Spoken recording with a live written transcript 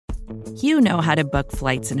You know how to book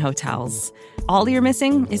flights and hotels. All you're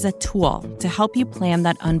missing is a tool to help you plan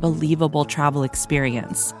that unbelievable travel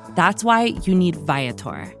experience. That's why you need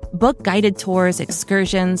Viator. Book guided tours,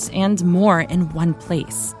 excursions, and more in one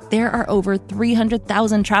place. There are over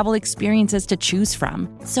 300,000 travel experiences to choose from,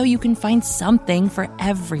 so you can find something for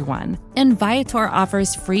everyone. And Viator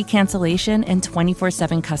offers free cancellation and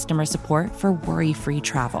 24/7 customer support for worry-free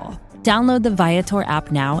travel. Download the Viator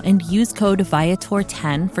app now and use code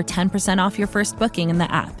Viator10 for 10% off your first booking in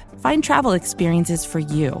the app. Find travel experiences for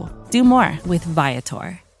you. Do more with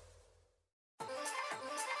Viator.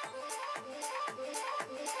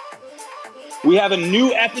 We have a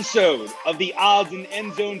new episode of the Odds and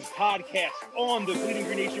End Zones podcast on the Bleeding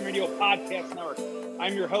Green Nation Radio Podcast Network.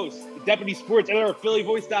 I'm your host, the Deputy Sports Editor of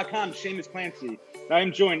PhillyVoice.com, Seamus Clancy. And I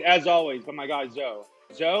am joined, as always, by my guy, Zoe.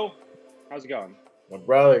 Zoe, how's it going? My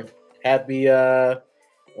brother, happy, or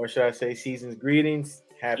should I say season's greetings.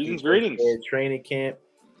 Happy season's greetings. Training camp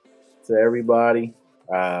to everybody.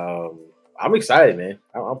 I'm excited, man.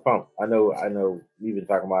 I'm pumped. I know we've been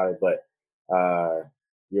talking about it, but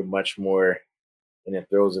you're much more in the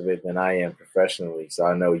throes of it than I am professionally. So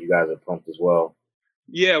I know you guys are pumped as well.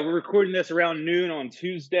 Yeah, we're recording this around noon on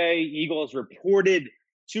Tuesday. Eagles reported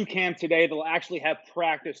to camp today. They'll actually have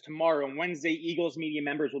practice tomorrow. On Wednesday, Eagles media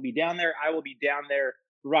members will be down there. I will be down there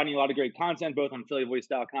providing a lot of great content, both on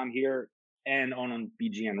PhillyVoice.com here and on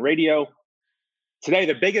BGN Radio. Today,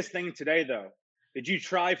 the biggest thing today, though, did you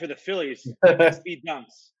try for the Phillies speed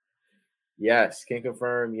dunks? Yes, can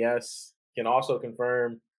confirm. Yes, can also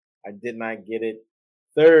confirm I did not get it.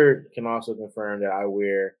 Third, can also confirm that I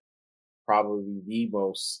wear probably the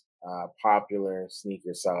most popular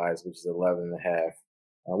sneaker size, which is 11.5.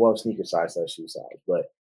 Well, sneaker size / shoe size,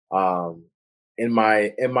 but in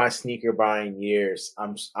my sneaker buying years,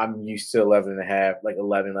 I'm used to 11.5, like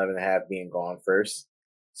 11.5 being gone first.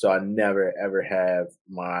 So I never ever have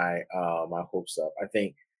my my hopes up. I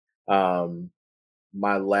think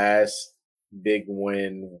my last big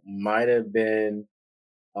win might have been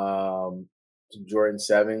Jordan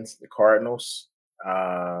 7s, the Cardinals.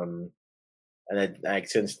 And I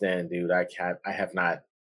since then, dude, I have not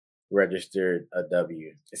registered a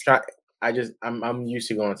W. It's kind I'm used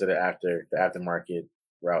to going to the aftermarket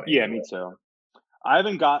route. Yeah, anyway. Me too. I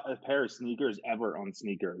haven't got a pair of sneakers ever on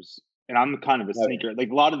sneakers, and I'm kind of a sneaker. Like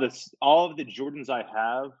all of the Jordans I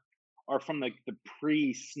have are from like the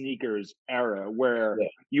pre-sneakers era, where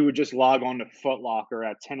you would just log on to Foot Locker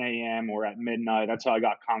at 10 a.m. or at midnight. That's how I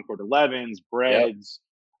got Concord 11s, Breads,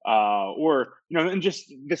 or and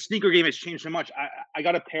just the sneaker game has changed so much. I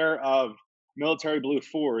got a pair of military blue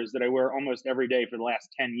 4s that I wear almost every day for the last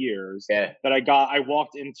 10 years. Yeah. That I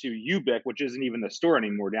walked into Ubick, which isn't even the store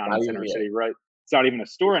anymore down in Center City, right? It's not even a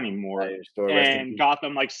store anymore, and got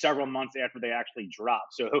them like several months after they actually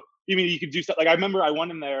dropped. So you could do stuff like I remember I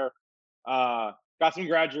went in there, got some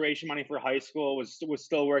graduation money for high school, was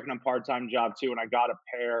still working a part-time job too, and I got a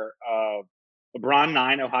pair of LeBron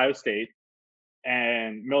 9 Ohio State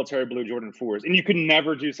and military blue Jordan 4s, and you could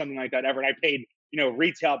never do something like that ever. And I paid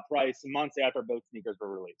retail price months after both sneakers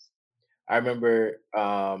were released. I remember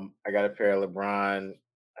I got a pair of LeBron.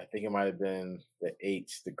 I think it might have been the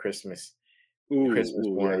 8s, the Christmas ones.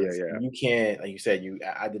 Yeah. You can't, like you said,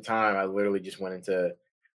 at the time I literally just went into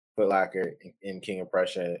Foot Locker in King of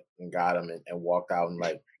Prussia and got them and walked out and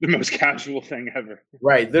like the most casual thing ever.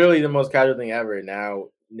 Right, literally the most casual thing ever. Now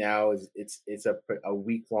it's a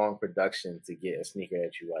week-long production to get a sneaker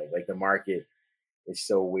that you like. Like the market is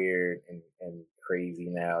so weird and crazy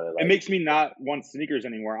now. That, like, it makes me not want sneakers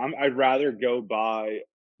anymore. I'd rather go buy,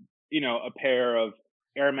 a pair of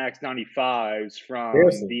Air Max 95s from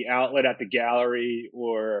the outlet at the gallery,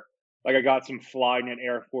 or like I got some Flyknit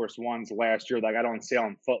Air Force Ones last year that I got on sale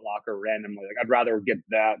on Foot Locker randomly. Like I'd rather get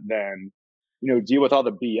that than deal with all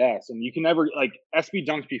the BS. And you can never, like, SB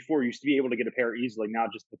Dunks before used to be able to get a pair easily. Now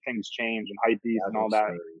just the things change and Hypebeast and all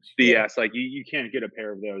that BS. Like you can't get a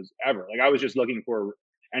pair of those ever. Like I was just looking for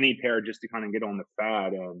any pair just to kind of get on the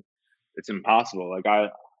fad, and it's impossible. Like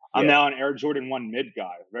I'm now an Air Jordan 1 mid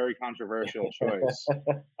guy. Very controversial choice.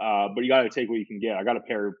 But you got to take what you can get. I got a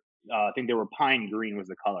pair, I think they were pine green was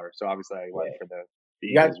the color. So obviously I went for the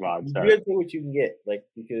Eagles vibe. You got to take what you can get, like,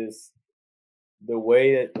 because the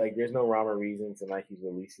way that, like, there's no rhyme or reason to Nike's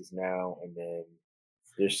releases now, and then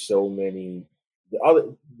there's so many.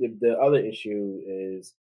 The other issue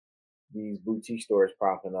is these boutique stores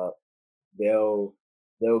popping up. They'll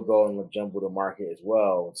go and jumble the market as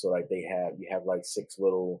well. So like you have like 6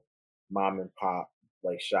 little mom and pop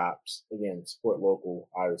like shops. Again, support local,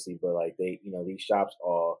 obviously, but like these shops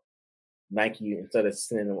all Nike, instead of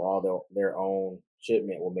sending them all their own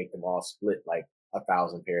shipment, will make them all split like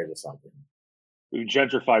 1,000 pairs or something. We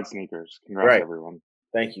gentrified sneakers. Congrats, everyone.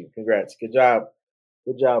 Thank you. Congrats. Good job.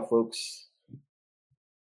 Good job, folks.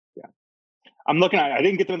 Yeah. I'm looking at, I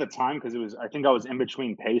didn't get them at the time because I think I was in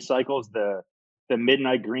between pay cycles, the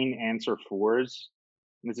Midnight Green Answer 4s.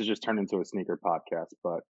 And this has just turned into a sneaker podcast,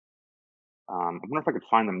 but I wonder if I could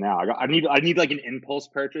find them now. I need like an impulse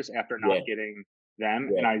purchase after not getting them.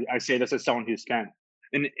 Yeah. And I say this as someone who spent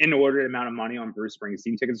an inordinate amount of money on Bruce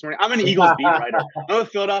Springsteen tickets this morning. I'm an Eagles beat writer. I'm a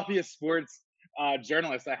Philadelphia sports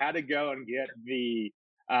journalist. I had to go and get the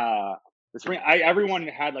spring. Everyone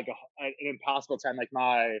had like an impossible time. Like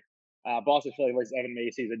my boss at Philly, Evan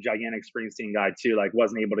Macy, is a gigantic Springsteen guy too. Like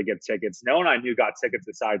wasn't able to get tickets. No one I knew got tickets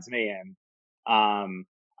besides me. And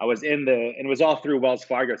I was and it was all through Wells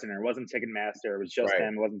Fargo Center. It wasn't Ticketmaster. It was just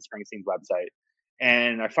them. It wasn't Springsteen's website.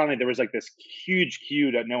 And I finally, there was like this huge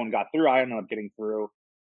queue that no one got through. I ended up getting through.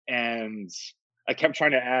 And I kept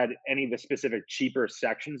trying to add any of the specific cheaper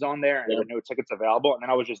sections on there, and there were no tickets available. And then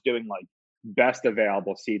I was just doing like best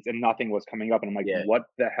available seats, and nothing was coming up. And I'm like, what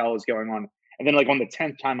the hell is going on? And then like on the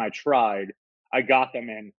 10th time I tried, I got them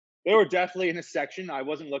in. They were definitely in a section I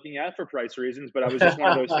wasn't looking at for price reasons, but I was just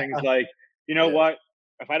one of those things like, you know what?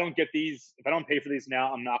 If I don't get these, if I don't pay for these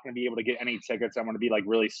now, I'm not going to be able to get any tickets. I'm going to be like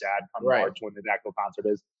really sad come March when the actual concert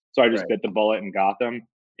is. So I just bit the bullet and got them.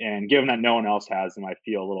 And given that no one else has them, I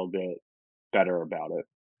feel a little bit better about it.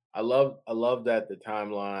 I love that the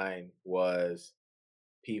timeline was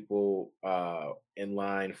people in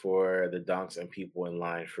line for the Dunks and people in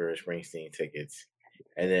line for Springsteen tickets,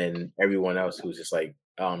 and then everyone else who's just like,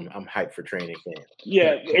 I'm hyped for training camp.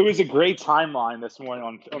 Yeah, it was a great timeline this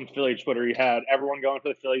morning on Philly Twitter. You had everyone going for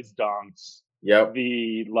the Phillies Dunks. Yep.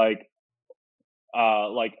 The like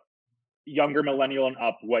younger millennial and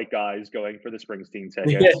up white guys going for the Springsteen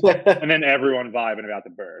tickets, and then everyone vibing about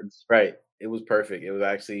the Birds. Right. It was perfect. It was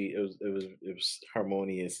actually it was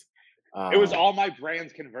harmonious. It was all my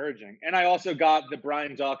brands converging, and I also got the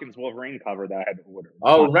Brian Dawkins Wolverine cover that I had ordered.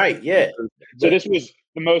 Oh right, yeah. So this was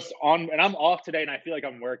the most on, and I'm off today, and I feel like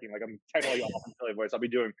I'm working. Like I'm technically off in Philly Voice. I'll be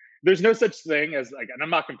doing. There's no such thing as like, and I'm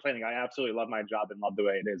not complaining. I absolutely love my job and love the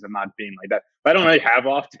way it is. I'm not being like that. But I don't really have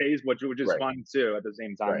off days, which is fun too. At the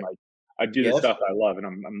same time, like I do the stuff I love, and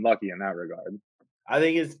I'm lucky in that regard. I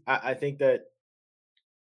think that,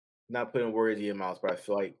 not putting words in your mouth, but I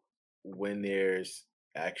feel like when there's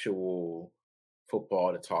actual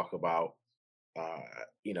football to talk about,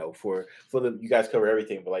 for the, you guys cover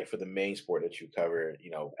everything, but like for the main sport that you cover,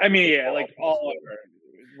 I mean, like all over,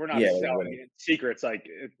 we're not selling secrets. Like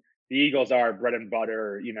the Eagles are bread and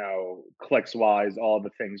butter, clicks wise, all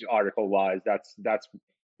the things, article wise. That's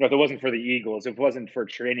if it wasn't for the Eagles, if it wasn't for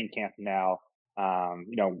training camp now,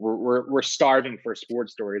 we're starving for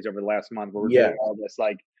sports stories over the last month where we're doing all this,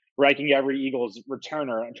 like ranking every Eagles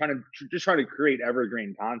returner and trying to create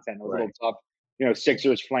evergreen content. It was a little tough.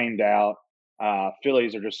 Sixers flamed out.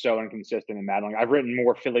 Phillies are just so inconsistent and maddening. I've written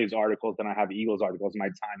more Phillies articles than I have Eagles articles in my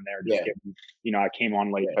time there. Just given, I came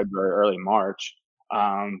on late February, early March.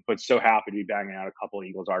 But so happy to be banging out a couple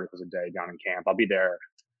Eagles articles a day down in camp. I'll be there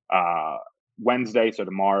Wednesday, so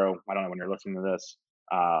tomorrow. I don't know when you're listening to this.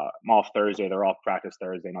 I'm off Thursday. They're off practice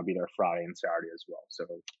Thursday, and I'll be there Friday and Saturday as well. So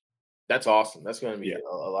that's awesome. That's going to be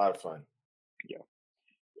a lot of fun. Yeah.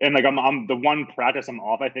 And like I'm the one practice I'm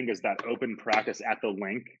off, I think, is that open practice at the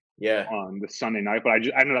Link. Yeah. On the Sunday night. But I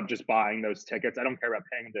ended up just buying those tickets. I don't care about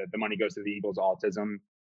paying the money goes to the Eagles Autism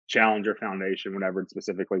Challenger Foundation, whatever it's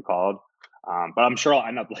specifically called. But I'm sure I'll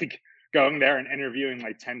end up like going there and interviewing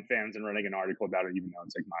like 10 fans and writing an article about it, even though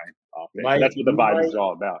it's like my off day. That's what the vibe is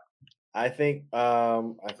all about. I think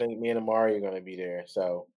me and Amari are going to be there.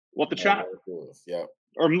 So we'll have to chat. Yeah.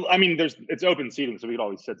 Or I mean, it's open seating, so we could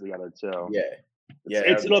always sit together too. Yeah.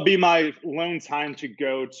 It'll be my lone time to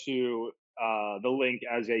go to the Link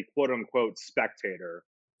as a quote unquote spectator.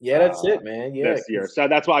 Yeah, that's it, man. Yeah, this year. So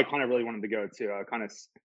that's why I kind of really wanted to go to. I kind of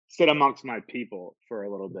sit amongst my people for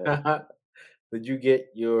a little bit. Did you get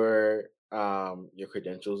your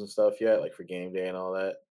credentials and stuff yet, like for game day and all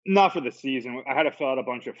that? Not for the season. I had to fill out a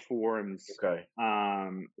bunch of forms. Okay.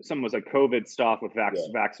 Some was like COVID stuff with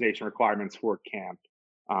vaccination requirements for camp.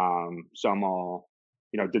 So I'm all,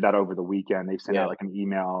 did that over the weekend. They sent out like an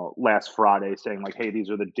email last Friday saying like, hey, these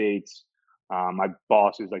are the dates. My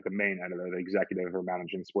boss is like the main editor, the executive or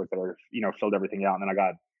managing sports editor, filled everything out. And then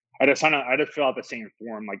I had to fill out the same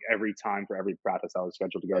form like every time for every practice I was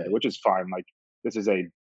scheduled to go to, which is fine. Like this is a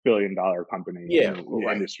billion-dollar company,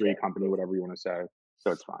 or industry company, whatever you want to say.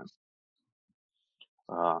 So it's fine.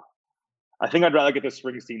 I think I'd rather get the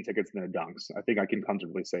Springsteen tickets than the Dunks. I think I can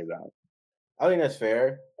comfortably say that. I think that's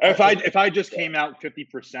fair. If I just came out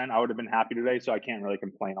 50%, I would have been happy today. So I can't really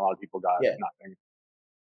complain. A lot of people got nothing.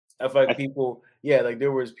 I feel like people, like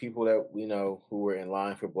there was people that we know who were in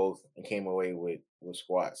line for both and came away with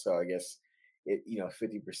squats. So I guess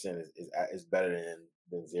 50% is better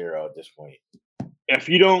than zero at this point. If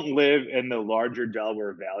you don't live in the larger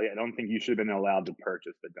Delaware Valley, I don't think you should have been allowed to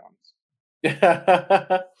purchase the dunks.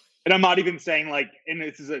 And I'm not even saying and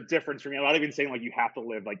this is a difference for me. I'm not even saying you have to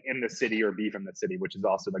live in the city or be from the city, which is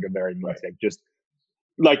also a very mean thing. Just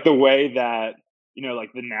the way that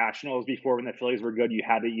the Nationals before, when the Phillies were good, you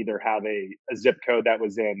had to either have a zip code that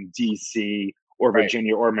was in DC or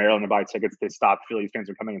Virginia or Maryland to buy tickets. They stopped Phillies fans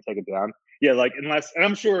from coming and take it down. Yeah, unless, and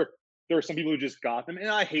I'm sure there are some people who just got them, and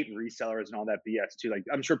I hate resellers and all that BS too.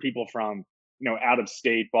 I'm sure people from out of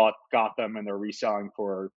state got them, and they're reselling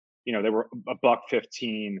for they were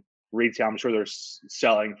 $115 retail. I'm sure they're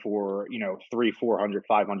selling for $300, $400,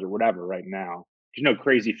 $500, whatever right now.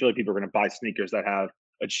 Crazy Philly people are going to buy sneakers that have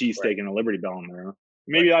a cheesesteak and a Liberty Bell in there.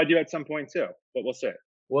 Maybe I do at some point too, but we'll see.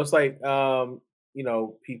 Well, it's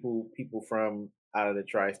people from out of the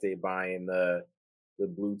tri-state buying the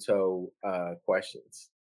blue toe questions.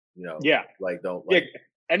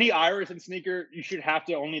 Any Iverson sneaker, you should have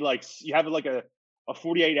to only you have a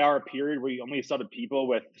 48-hour period where you only sell to people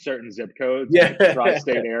with certain zip codes in the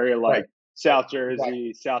tri-state area, South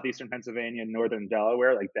Jersey, Southeastern Pennsylvania, Northern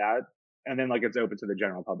Delaware, like that. And then it's open to the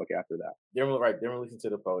general public after that. They're releasing to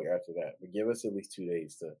the public after that. But give us at least 2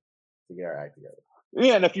 days to get our act together.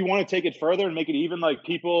 Yeah, and if you want to take it further and make it even,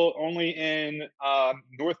 people only in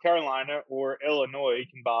North Carolina or Illinois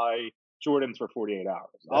can buy Jordans for 48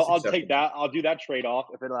 hours. I'll take that. I'll do that trade-off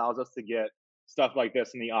if it allows us to get stuff like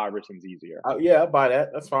this in the Iversons easier. I'll buy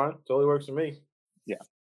that. That's fine. Totally works for me. Yeah.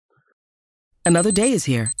 Another day is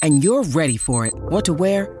here, and you're ready for it. What to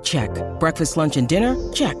wear? Check. Breakfast, lunch, and dinner?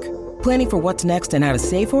 Check. Planning for what's next and how to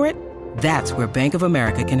save for it? That's where Bank of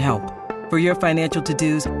America can help. For your financial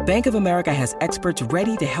to-dos, Bank of America has experts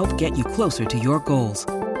ready to help get you closer to your goals.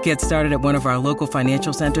 Get started at one of our local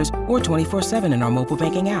financial centers or 24/7 in our mobile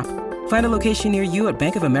banking app. Find a location near you at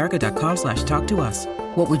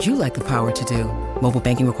bankofamerica.com/talktous. What would you like the power to do? Mobile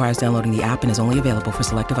banking requires downloading the app and is only available for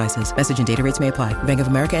select devices. Message and data rates may apply. Bank of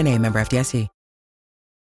America N.A., member FDIC.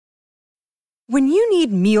 When you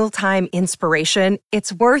need mealtime inspiration,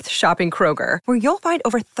 it's worth shopping Kroger, where you'll find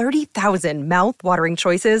over 30,000 mouth-watering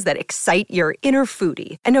choices that excite your inner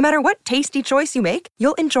foodie. And no matter what tasty choice you make,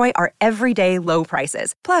 you'll enjoy our everyday low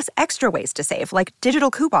prices, plus extra ways to save, like digital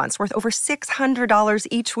coupons worth over $600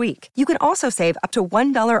 each week. You can also save up to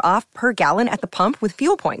 $1 off per gallon at the pump with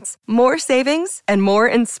fuel points. More savings and more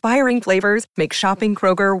inspiring flavors make shopping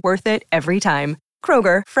Kroger worth it every time.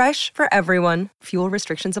 Kroger, fresh for everyone. Fuel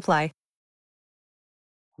restrictions apply.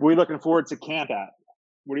 What are you looking forward to camp at?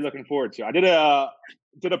 What are you looking forward to? I did a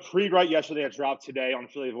pre-write yesterday that dropped today on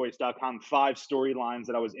PhillyVoice.com. 5 storylines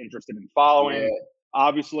that I was interested in following. Yeah.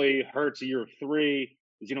 Obviously, Hurts year 3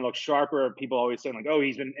 is going to look sharper. People always saying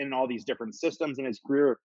he's been in all these different systems in his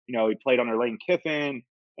career. He played under Lane Kiffin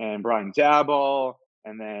and Brian Daboll,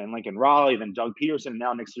 and then Lincoln Riley, then Doug Peterson, and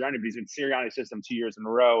now Nick Sirianni. But he's in Sirianni's system 2 years in a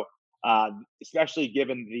row, especially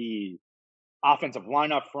given the offensive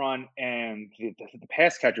line up front and the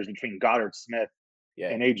pass catchers between Goddard Smith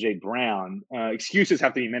and A.J. Brown. Excuses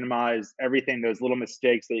have to be minimized. Everything, those little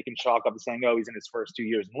mistakes that you can chalk up to saying, he's in his first 2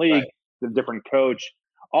 years in the league, the different coach,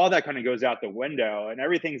 all that kind of goes out the window, and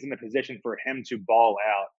everything's in the position for him to ball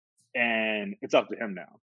out, and it's up to him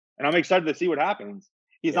now. And I'm excited to see what happens.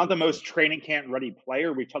 He's not the most training camp ready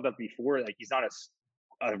player. We talked about before, he's not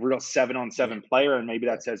a real 7-on-7 player, and maybe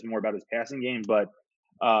that says more about his passing game, but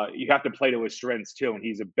you have to play to his strengths too, and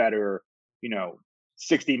he's a better,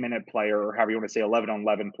 60-minute player, or however you want to say,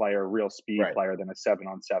 11-on-11 player, real speed player than a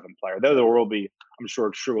 7-on-7 player. Though there will be, I'm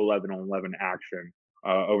sure, true 11-on-11 action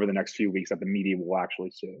over the next few weeks that the media will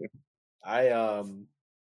actually see. I'll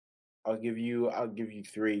give you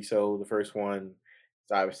 3. So the first one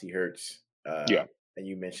is obviously Hurts. And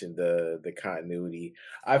you mentioned the continuity.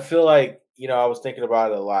 I feel like I was thinking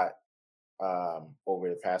about it a lot over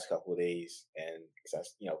the past couple of days, and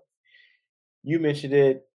you mentioned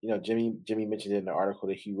it, Jimmy mentioned it in the article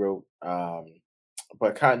that he wrote,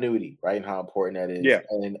 but continuity, right, and how important that is.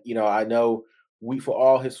 And I know for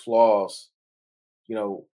all his flaws,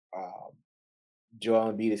 Joel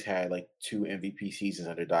Embiid has had 2 MVP seasons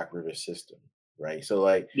under Doc Rivers' system, right?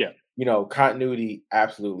 So continuity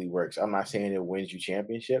absolutely works. I'm not saying it wins you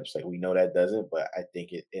championships, we know that doesn't, but I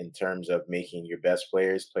think it, in terms of making your best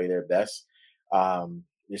players play their best,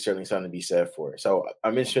 there's certainly something to be said for it. So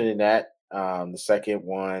I'm interested in that. The second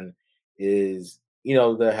one is,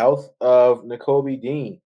 the health of Nakobe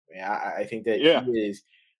Dean. I think that he is,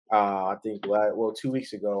 I think, 2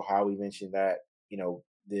 weeks ago, Howie mentioned that,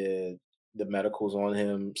 the the medicals on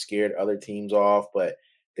him scared other teams off, but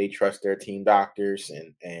they trust their team doctors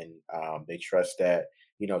and they trust that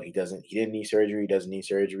he didn't need surgery, doesn't need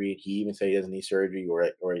surgery. He even said he doesn't need surgery or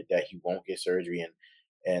that he won't get surgery,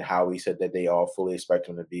 and how he said that they all fully expect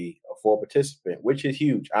him to be a full participant, which is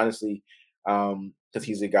huge, honestly, because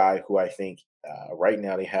he's a guy who I think right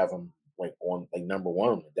now they have him on number one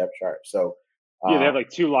on the depth chart. So yeah, they have like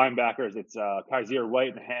two linebackers. It's Kaiser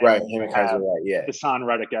White and him and Kaiser White. Yeah, Hassan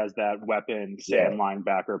Reddick as that weapon,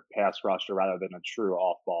 linebacker, pass rusher, rather than a true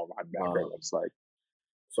off-ball linebacker. It looks like.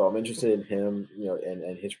 So I'm interested in him,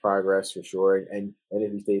 and his progress for sure, and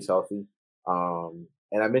if he stays healthy. And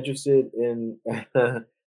I'm interested in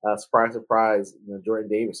surprise, Jordan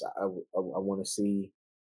Davis. I want to see,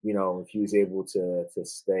 if he was able to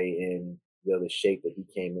stay in the shape that he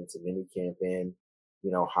came into minicamp in.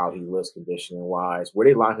 How he looks conditioning wise, where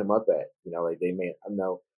they line him up at. They may. I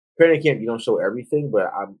know training camp you don't show everything,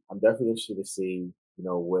 but I'm definitely interested to see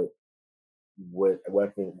what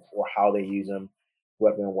weapon or how they use him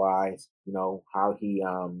weapon wise. How he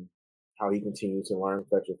continues to learn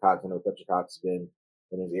Fletcher Cox. I know Fletcher Cox has been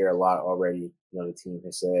in his ear a lot already. The team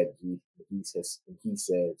has said he said,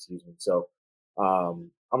 excuse me. So I'm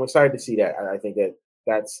excited to see that. I think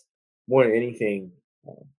that's more than anything.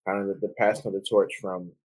 Kind of the passing of the torch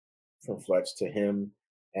from Fletch to him,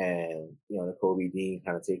 and the Kobe Dean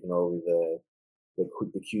kind of taking over the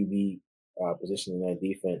QB position in that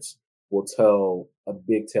defense will tell a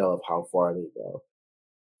big tale of how far they go.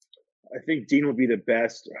 I think Dean will be the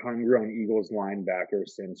best homegrown Eagles linebacker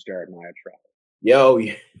since Jeremiah Trotter. Yo,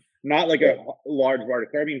 yeah. Not like a large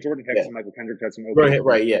vertical. I mean, Jordan had some, Michael Kendrick had some.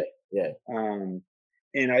 Right, yeah.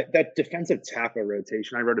 And that defensive tackle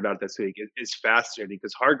rotation, I wrote about this week, is fascinating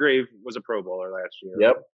because Hargrave was a Pro Bowler last year.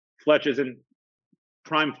 Yep. Fletch isn't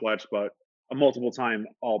prime Fletch, but a multiple-time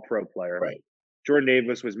All-Pro player. Right. Jordan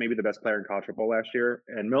Davis was maybe the best player in college football last year,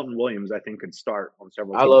 and Milton Williams, I think, could start on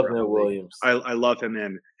several. I love Milton Williams. I love him,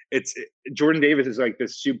 and Jordan Davis is like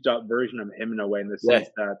this souped-up version of him in a way, in the sense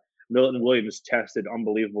that Milton Williams tested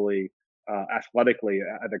unbelievably athletically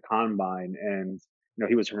at the combine, and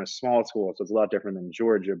he was from a small school, so it's a lot different than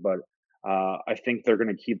Georgia. But I think they're going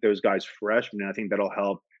to keep those guys fresh, and I think that'll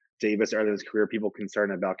help Davis early in his career. People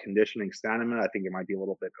concerned about conditioning stamina, I think it might be a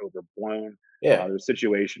little bit overblown. Yeah, there's a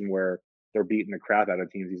situation where they're beating the crap out of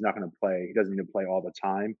teams. He's not going to play. He doesn't need to play all the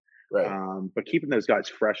time. Right. But keeping those guys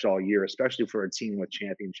fresh all year, especially for a team with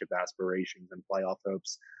championship aspirations and playoff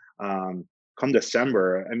hopes, come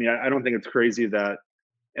December. I mean, I don't think it's crazy that,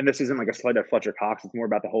 and this isn't like a slight at Fletcher Cox. It's more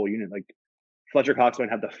about the whole unit. Like, Fletcher Cox might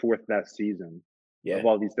have the fourth best season of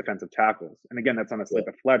all these defensive tackles. And again, that's not a slight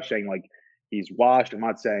to Fletch saying like he's washed. I'm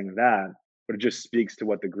not saying that, but it just speaks to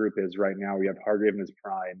what the group is right now. We have Hargrave in his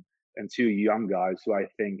prime and two young guys who I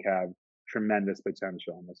think have tremendous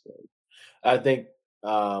potential in this league. I think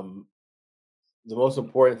the most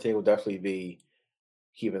important thing will definitely be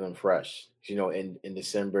keeping them fresh. In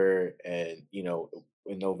December and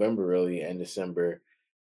in November, really, and December,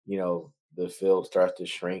 the field starts to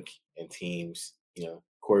shrink, and teams,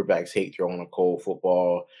 quarterbacks hate throwing a cold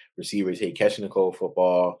football, receivers hate catching a cold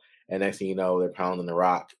football, and next thing you know, they're pounding the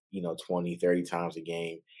rock, 20, 30 times a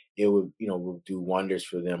game. It would, will do wonders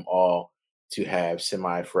for them all to have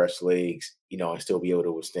semi-fresh legs, and still be able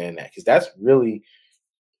to withstand that. Because that's really,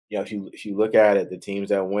 if you look at it, the teams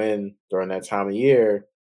that win during that time of year,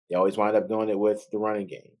 they always wind up doing it with the running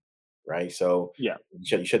game, right? So you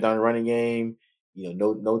shut down the running game.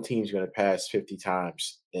 No team's going to pass 50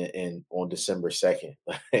 times on December 2nd.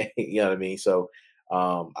 You know what I mean? So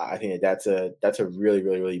I think that's a really,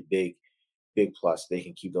 really, really big plus. They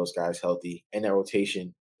can keep those guys healthy, and that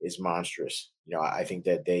rotation is monstrous. I think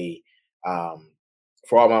that they,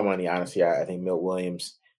 for all my money, honestly, I think Milt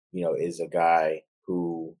Williams, is a guy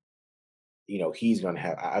who, he's going to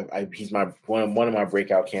have. He's one of my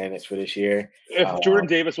breakout candidates for this year. If Jordan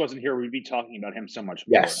Davis wasn't here, we'd be talking about him so much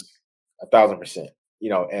more. Yes. 1,000%.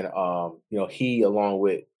 And he, along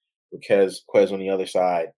with Quez on the other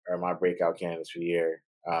side, are my breakout candidates for the year.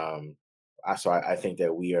 So I think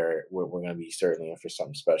that we're going to be certainly in for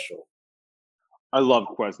something special. I love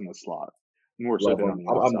Quez in the slot more so than on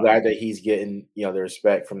the outside. I'm glad that he's getting the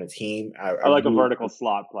respect from the team. I like a vertical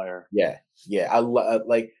slot player. Yeah. I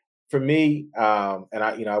like, for me. And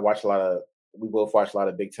I watch we both watch a lot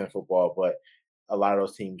of Big Ten football, but a lot of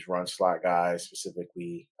those teams run slot guys,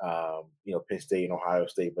 specifically, Penn State and Ohio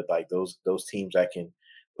State. But like those teams that can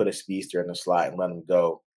put a speedster in the slot and let them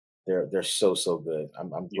go, they're so good.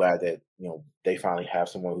 I'm glad that they finally have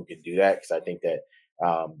someone who can do that, because I think that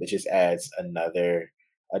it just adds another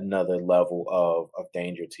level of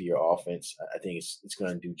danger to your offense. I think it's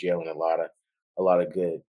going to do Jalen a lot of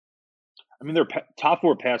good. I mean, they're top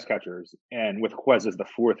 4 pass catchers, and with Quez as the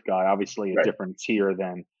 4th guy, obviously a different tier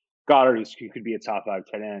than Goddard, who could be a top 5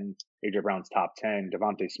 tight end. AJ Brown's top 10.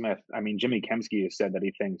 Devontae Smith. I mean, Jimmy Kempski has said that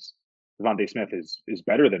he thinks Devontae Smith is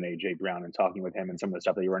better than AJ Brown, and talking with him and some of the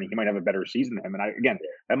stuff that you're running, he might have a better season than him. And again,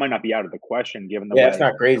 that might not be out of the question given the way that's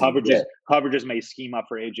not crazy. Coverages may scheme up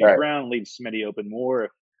for AJ Brown, leave Smitty open more.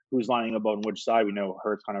 Who's lining up on which side? We know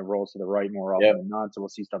Hurts kind of rolls to the right more often than not, so we'll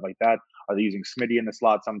see stuff like that. Are they using Smitty in the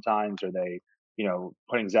slot sometimes? Are they,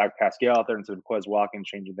 putting Zach Pascal out there instead of Quez Watkins,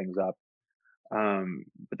 changing things up?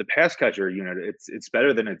 But the pass catcher unit, it's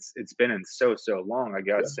better than it's been in so long, I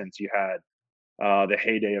guess, since you had the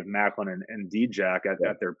heyday of Macklin and D-Jack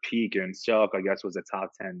at their peak, and Selk, I guess, was a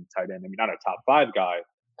top 10 tight end. I mean, not a top 5 guy,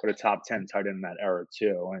 but a top 10 tight end in that era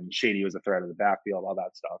too. And Shady was a threat of the backfield, all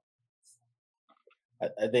that stuff.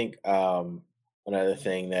 I think another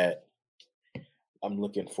thing that I'm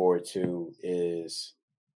looking forward to is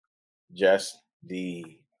just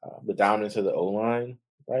the dominance of the O-line,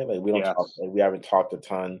 right? Like we haven't talked a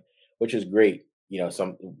ton, which is great.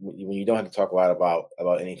 When you don't have to talk a lot about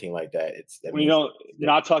anything like that,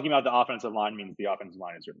 not talking about the offensive line means the offensive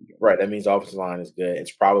line is really good. Right. That means the offensive line is good.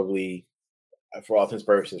 It's probably, for all intents and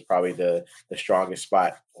purposes, probably the strongest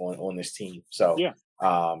spot on this team. So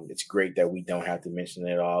it's great that we don't have to mention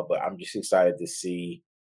it all, but I'm just excited to see,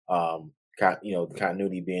 the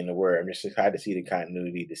continuity being the word. I'm just excited to see the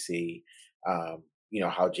continuity, to see, how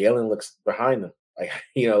Jalen looks behind them.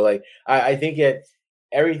 I think that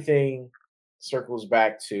everything circles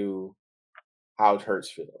back to how Hurts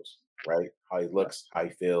feels, right? How he looks, how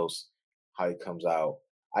he feels, how he comes out.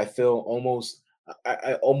 I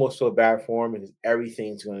almost feel bad for him because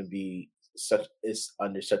everything's going to be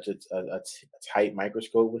under such a tight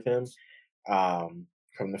microscope with him.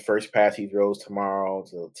 From the first pass he throws tomorrow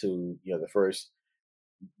to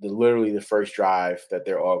literally the first drive that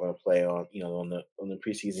they're all going to play on the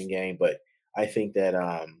preseason game. But I think that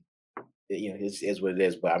it is what it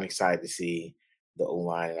is. But I'm excited to see the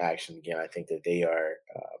O-line in action again. I think that they are,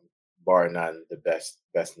 bar none, the best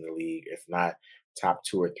in the league, if not top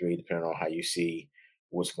 2 or 3, depending on how you see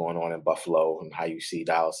what's going on in Buffalo and how you see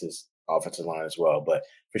Dallas's offensive line as well. But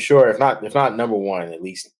for sure, if not number 1, at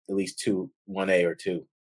least 2, 1A or 2.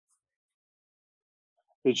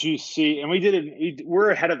 Did you see? And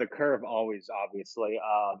we're ahead of the curve always. Obviously,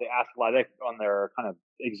 the Athletic on their kind of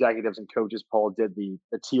executives and coaches poll did the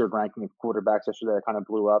tier ranking of quarterbacks yesterday. That kind of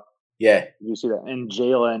blew up. Yeah, did you see that? And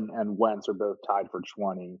Jalen and Wentz are both tied for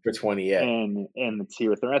 20. For 20, yeah. In the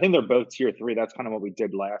tier 3, I think they're both tier 3. That's kind of what we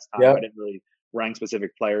did last time. I didn't really rank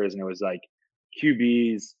specific players, and it was like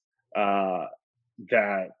QBs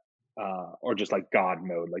that or just like God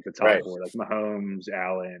mode, like the top 4, like Mahomes,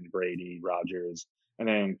 Allen, Brady, Rodgers. And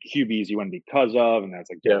then QBs you win because of, and that's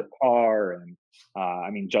like Derek Carr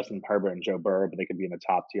and Justin Herbert and Joe Burrow, but they could be in the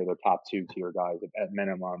top tier, the top 2 tier guys at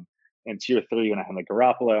minimum. And tier 3, you're gonna have like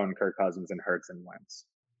Garoppolo and Kirk Cousins and Hurts and Wentz.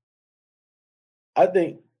 I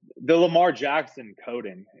think the Lamar Jackson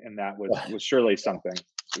coding in that was surely something.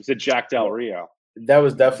 It's a Jack Del Rio. That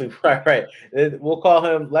was definitely right.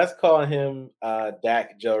 Let's call him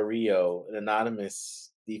Dak Del Rio, an anonymous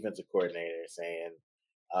defensive coordinator, saying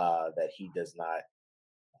that he doesn't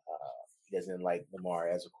like Lamar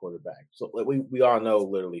as a quarterback. So we all know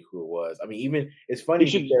literally who it was. I mean, even it's funny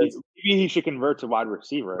he should convert to wide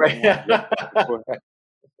receiver. Right?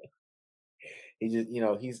 He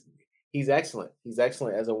just he's excellent. He's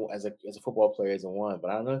excellent as a football player, as a 1,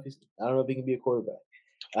 but I don't know if he can be a quarterback.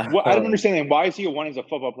 Well, I don't understand. Why is he a 1 as a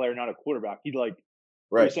football player, not a quarterback? You're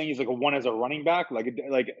saying he's like a 1 as a running back, like.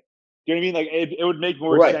 Do you know what I mean? Like it would make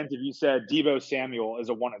more sense if you said Deebo Samuel is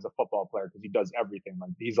a 1 as a football player because he does everything. Like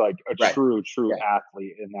he's like a true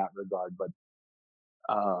athlete in that regard. But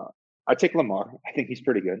I take Lamar. I think he's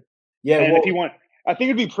pretty good. Yeah, and if he won, I think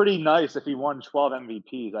it'd be pretty nice if he won 12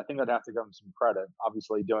 MVPs. I think I'd have to give him some credit.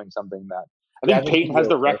 Obviously, doing something that I think Peyton has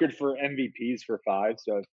the record for MVPs for 5.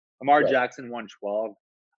 So if Lamar Jackson won 12,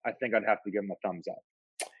 I think I'd have to give him a thumbs up.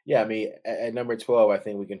 Yeah, I mean, at number 12, I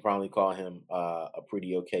think we can probably call him a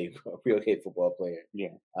pretty okay football player.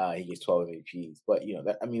 Yeah, he gets 12 MVPs, but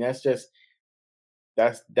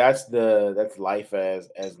that's life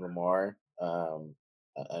as Lamar.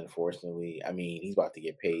 Unfortunately, I mean, he's about to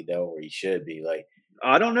get paid though, or he should be. Like,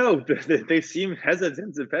 I don't know. They seem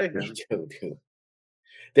hesitant to pay him. Dude.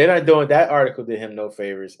 They're not doing that. Article did him no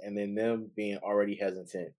favors, and then them being already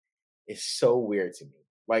hesitant is so weird to me.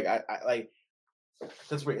 Like, I like.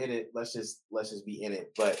 Since we're in it, let's just be in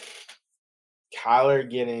it. But Kyler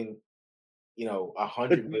getting,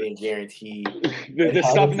 $100 million guaranteed. The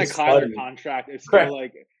stuff in the Kyler contract is still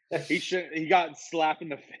like he got slapped in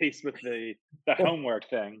the face with the homework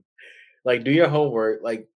thing. Like, do your homework.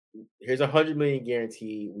 Like, here's $100 million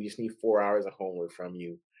guaranteed. We just need 4 hours of homework from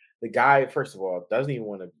you. The guy, first of all, doesn't even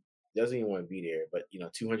want to be there. But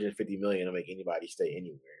 250 million will make anybody stay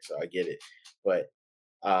anywhere. So I get it. But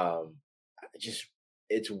just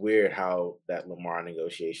it's weird how that Lamar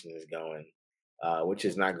negotiation is going, which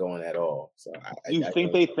is not going at all. So Do you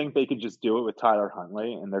think they think they could just do it with Tyler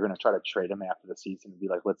Huntley, and they're going to try to trade him after the season and be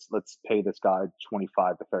like, let's pay this guy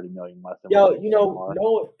 25 to 30 million less than know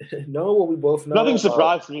what we both know. Nothing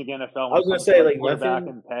surprised me in the NFL. I was going to say, like, quarterback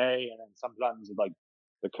and pay, and then sometimes like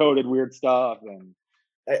the coded weird stuff. And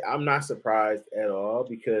I'm not surprised at all,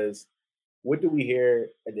 because what did we hear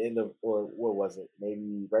at the end of, or what was it?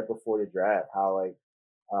 Maybe right before the draft, how like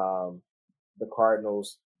the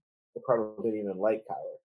Cardinals didn't even like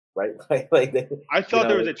Kyler, right? I thought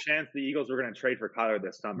there was a chance the Eagles were going to trade for Kyler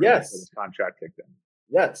this summer. Yes, his contract kicked in.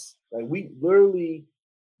 Yes, like we literally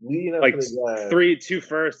leading up like to the 2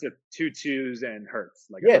 firsts, 2 2s, and Hurts.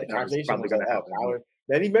 Like, yeah, the conversation was going to happen.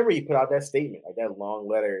 Then remember he put out that statement, like that long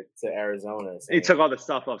letter to Arizona. Saying, he took all the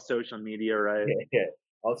stuff off social media, right? Yeah,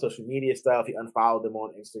 all social media stuff. He unfollowed them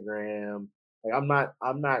on Instagram. Like, I'm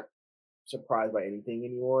not surprised by anything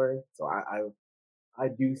anymore. So I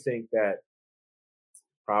do think that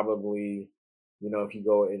probably, if you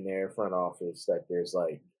go in their front office, that there's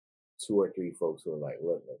like 2 or 3 folks who are like,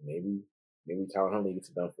 look, maybe Tyler Huntley gets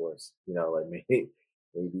it done for us. Like maybe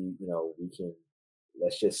we can,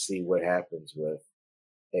 let's just see what happens with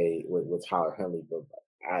Tyler Huntley. But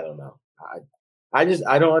I don't know. I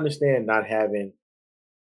don't understand not having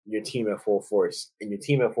your team at full force, and your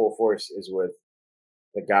team at full force is with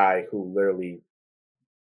the guy who literally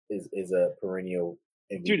is a perennial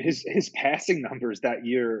MVP. Dude, his passing numbers that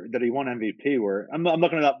year that he won MVP were, I'm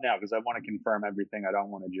looking it up now because I want to confirm everything. I don't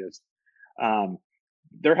want to just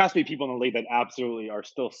there has to be people in the league that absolutely are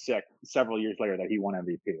still sick several years later that he won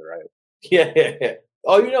MVP, right? Yeah.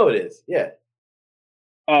 Oh, it is. Yeah.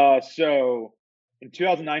 So in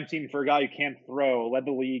 2019, for a guy who can't throw, led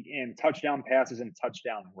the league in touchdown passes and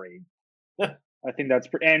touchdown rate. I think that's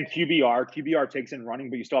and QBR. QBR takes in running,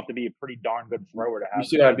 but you still have to be a pretty darn good thrower to have. You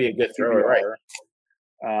still got to be a good thrower, right?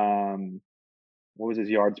 What was his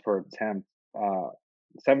yards per attempt?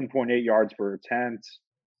 7.8 yards per attempt.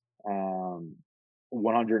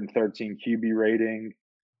 113 QB rating.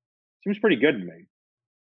 Seems pretty good to me.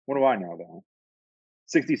 What do I know though?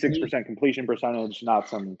 66% completion percentage, not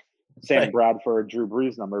some Sam Bradford, Drew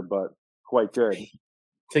Brees number, but quite good.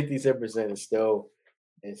 67% is still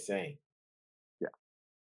insane. Yeah.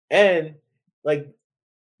 And like,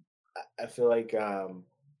 I feel like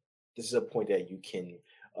this is a point that you can,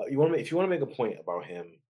 if you want to make a point about him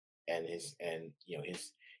and his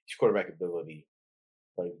quarterback ability,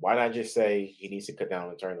 like, why not just say he needs to cut down on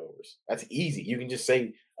the turnovers? That's easy. You can just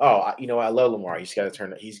say, I love Lamar. He's got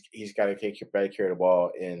to he's got to take better care of the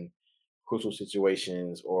ball in crucial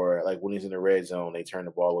situations, or like when he's in the red zone, they turn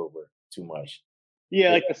the ball over too much.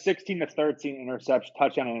 Yeah, like the 16 to 13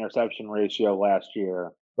 touchdown and interception ratio last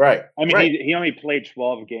year. Right. I mean, he only played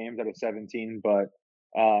 12 games out of 17, but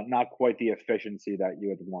not quite the efficiency that you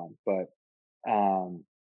would want. But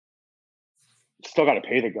still got to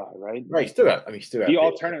pay the guy, right? Right. Still got. The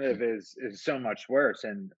alternative is so much worse,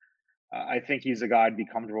 and I think he's a guy I'd be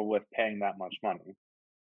comfortable with paying that much money.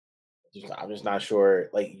 I'm just not sure.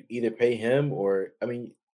 Like, you either pay him, or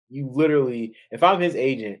you literally. If I'm his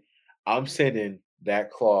agent, I'm sending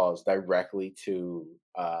that clause directly to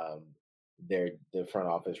the front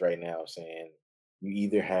office right now, saying you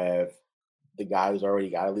either have the guy who's already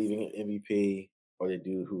got a leaving MVP, or the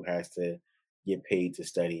dude who has to get paid to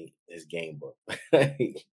study his game book.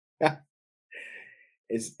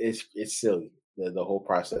 It's silly. The whole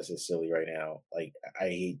process is silly right now. Like,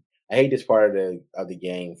 I hate this part of the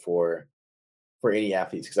game for any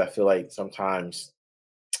athletes, because I feel like sometimes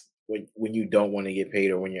when you don't want to get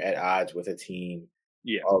paid, or when you're at odds with a team,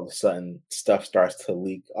 all of a sudden stuff starts to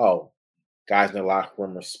leak. Oh, guys in the locker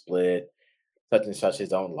room are split. Such and such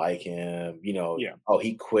don't like him. Oh,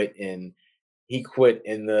 he quit in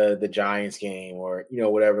the Giants game, or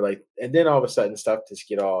whatever. Like, and then all of a sudden stuff just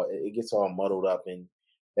gets all muddled up, and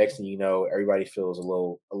next thing you know, everybody feels a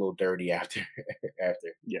little dirty after.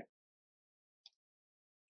 Yeah.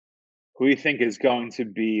 Who do you think is going to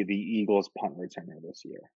be the Eagles punt returner this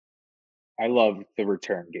year? I love the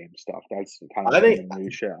return game stuff. That's kind of the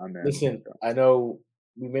minutia on there. Listen, I know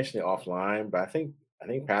we mentioned it offline, but I think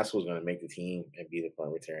Pascal's going to make the team and be the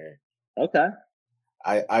punt returner. Okay.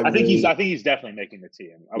 I think he's definitely making the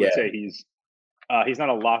team. I would say he's not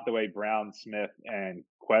a lot the way Brown, Smith, and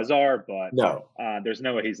Quez are, but no, there's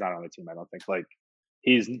no way he's not on the team. I don't think. Like,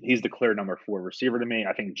 he's the clear number 4 receiver to me.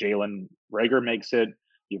 I think Jalen Reagor makes it.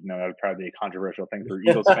 even though that would probably be a controversial thing for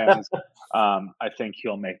Eagles fans. I think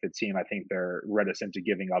he'll make the team. I think they're reticent to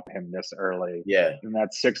giving up him this early. Yeah. And that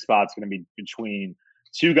 6th spot's going to be between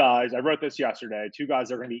two guys. I wrote this yesterday. Two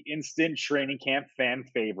guys are going to be instant training camp fan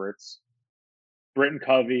favorites. Britton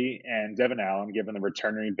Covey and Devin Allen, given the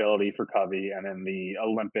returning ability for Covey, and then the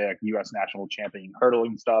Olympic U.S. national champion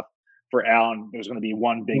hurdling stuff for Allen. There's going to be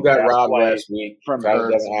one big got robbed last week from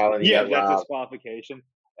Devin Allen. Yeah, that's disqualification.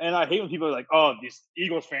 And I hate when people are like, "Oh, these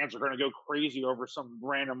Eagles fans are going to go crazy over some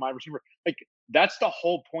random wide receiver." Like, that's the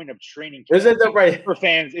whole point of training camp for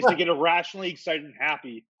fans is to get irrationally excited and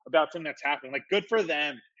happy about something that's happening. Like, good for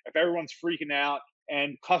them if everyone's freaking out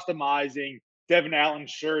and customizing Devin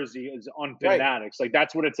Allen's jersey is on Fanatics. Like,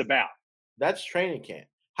 that's what it's about. That's training camp.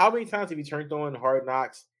 How many times have you turned on Hard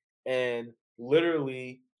Knocks and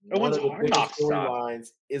literally one of the biggest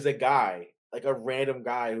storylines is a guy, like a random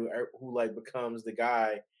guy who like becomes the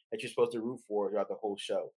guy that you're supposed to root for throughout the whole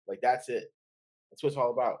show. Like, that's it. That's what it's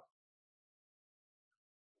all about.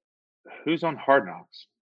 Who's on Hard Knocks?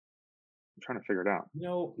 I'm trying to figure it out. You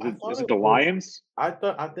know, is it the Lions? I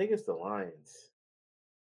think it's the Lions.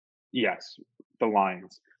 Yes, the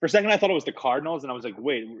Lions. For a second, I thought it was the Cardinals, and I was like,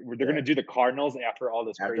 "Wait, they're going to do the Cardinals after all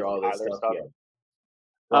this crazy stuff?" Yeah.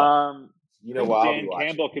 Well, you know what? Dan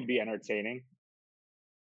Campbell could be entertaining.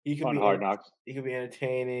 He could on be Hard Knocks. He could be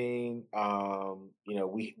entertaining. You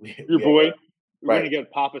know, your boy. We're going to get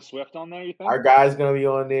Papa Swift on there. You think our guy's going to be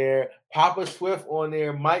on there? Papa Swift on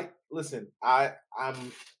there might listen. I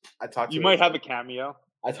talked. You might have a cameo.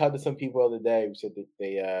 I talked to some people the other day who said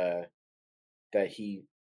that that he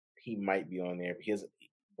might be on there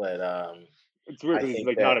but it's weird because he's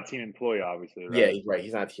like not a team employee, obviously. Right? Yeah, he's right.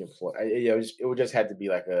 He's not a team employee. It would just have to be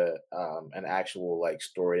like an actual like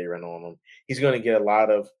story they run on him. He's going to get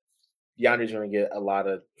DeAndre's going to get a lot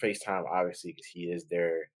of FaceTime, obviously, because he is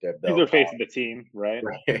their he's their face of the team, right?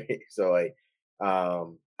 So like,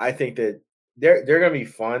 I think that they're going to be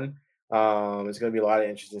fun. It's going to be a lot of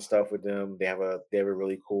interesting stuff with them. They have a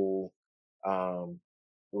really cool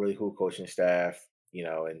coaching staff. You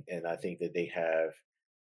know, and I think that they have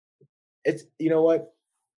it's, you know what,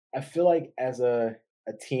 I feel like as a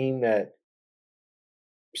team that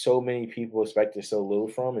so many people expected so little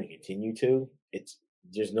from and continue to,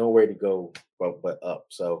 there's nowhere to go but up.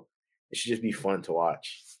 So it should just be fun to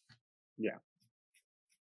watch. Yeah.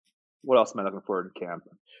 What else am I looking forward to camp?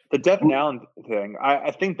 The Devin Allen thing,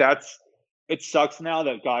 I think it sucks now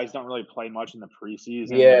that guys don't really play much in the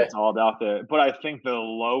preseason. Yeah. It's all about but I think the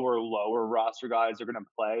lower roster guys are going to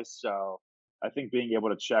play. So I think being able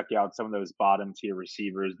to check out some of those bottom tier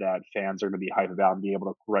receivers that fans are going to be hyped about and be able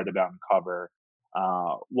to write about and cover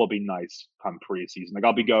will be nice come preseason. Like,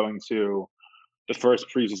 I'll be going to the first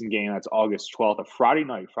preseason game. That's August 12th, a Friday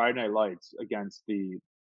night lights against the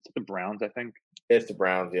Browns, I think. It's the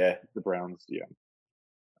Browns, yeah. The Browns, yeah.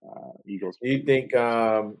 Eagles. Do you think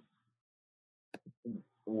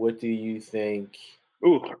what do you think?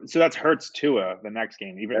 Ooh, so that's Hurts Tua the next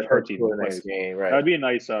game. Even if Hurts even plays, game, right? That'd be a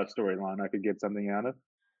nice storyline. I could get something out of.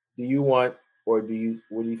 Do you want, or what do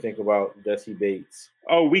you think about Jesse Bates?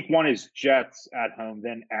 Oh, week 1 is Jets at home,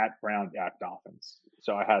 then at Browns, at Dolphins.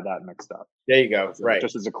 So I had that mixed up. There you go. Right.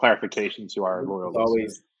 Just as a clarification to our loyal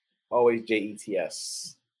listeners. Always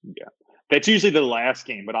JETS. Yeah. That's usually the last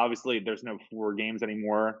game, but obviously there's no 4 games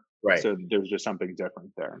anymore. Right. So there's just something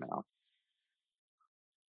different there now.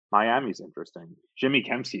 Miami's interesting. Jimmy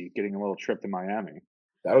Kempsey getting a little trip to Miami.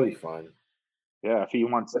 That'll be fun. Yeah, if he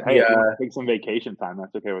wants to, if he wants to take some vacation time,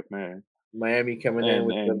 that's okay with me. Miami coming in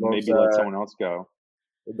with the most, maybe let someone else go.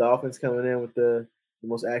 The Dolphins coming in with the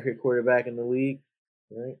most accurate quarterback in the league,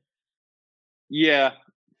 right? Yeah,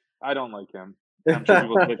 I don't like him. I'm sure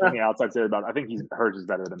people say from the outside say about. I think Hurts is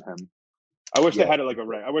better than him. I wish they had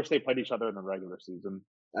I wish they played each other in the regular season.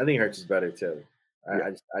 I think Hurts is better too.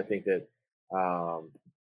 I think that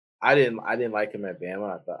I didn't like him at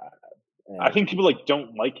Bama. I think people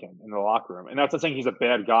don't like him in the locker room, and that's not saying he's a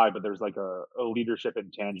bad guy, but there's like a leadership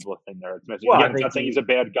intangible thing there. It's missing. Well, I'm not saying he's a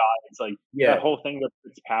bad guy. It's like that whole thing with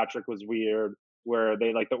Fitzpatrick was weird, where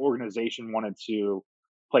they the organization wanted to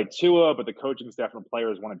play Tua, but the coaching staff and the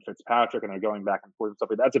players wanted Fitzpatrick, and they're going back and forth and stuff.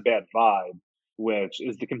 But that's a bad vibe, which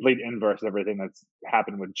is the complete inverse of everything that's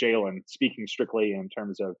happened with Jalen. Speaking strictly in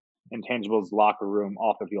terms of intangibles, locker room,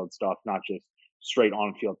 off the field stuff, not just straight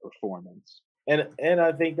on field performance. And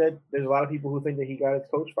I think that there's a lot of people who think that he got his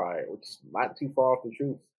coach fired, which is not too far off the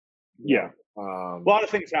truth. Yeah. A lot of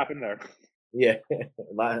things happened there. Yeah. a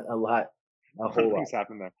whole lot. Things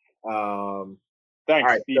happened there. All Thanks,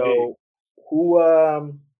 right, BB. so who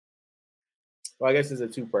well, I guess it's a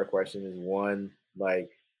 2-part question. Is one, like,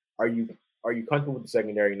 are you comfortable with the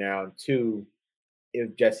secondary now? And 2,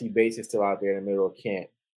 if Jesse Bates is still out there in the middle of camp,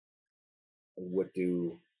 what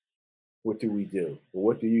do we do?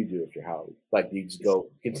 What do you do if you're Howie? Like, do you just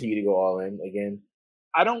continue to go all in again?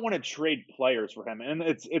 I don't want to trade players for him, and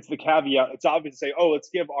it's the caveat. It's obvious to say, oh, let's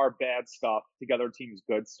give our bad stuff to the other team's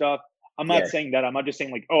good stuff. I'm not saying that. I'm not just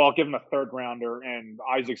saying like, oh, I'll give him a third rounder and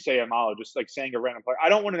Isaac Seumalo, just like saying a random player. I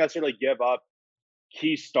don't want to necessarily give up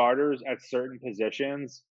key starters at certain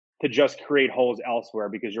positions to just create holes elsewhere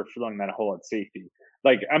because you're filling that hole at safety.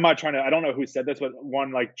 Like, I'm not trying to. I don't know who said this, but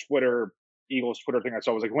one like Eagles Twitter thing I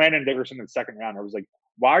saw was like Landon Dickerson in the second round. I was like,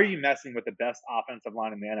 why are you messing with the best offensive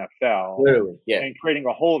line in the NFL? Literally, and creating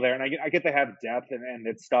a hole there? And I get they have depth and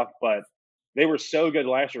it's stuff, but they were so good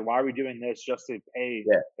last year. Why are we doing this just to pay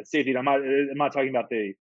a safety? I'm not talking about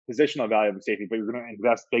the positional value of the safety, but you're going to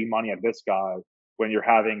invest big money at this guy when you're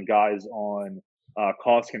having guys on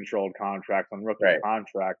cost-controlled contracts, on rookie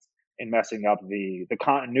contracts, and messing up the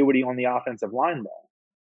continuity on the offensive line there.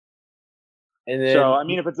 And then, so I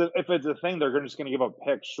mean, if it's a thing, they're just going to give up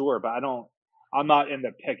picks, sure, but I'm not in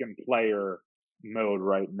the pick and player mode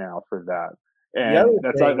right now for that. And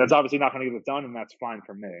that's obviously not going to get it done, and that's fine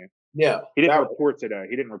for me. Yeah, he didn't report today.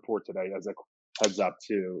 He didn't report today, as a heads up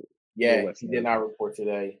to. Yeah, he did not report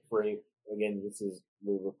today. Again,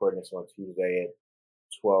 we're recording this on Tuesday at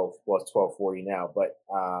 12. Well, it's 12:40 now, but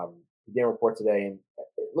he didn't report today, and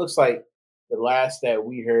it looks like the last that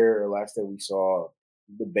we heard or last that we saw,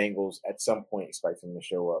 the Bengals at some point expect him to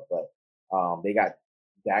show up, but they got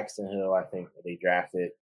Daxton Hill, I think, that they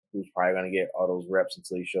drafted, who's probably going to get all those reps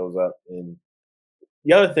until he shows up. And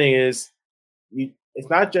the other thing is, it's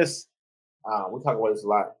not just we talk about this a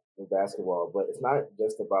lot in basketball, but it's not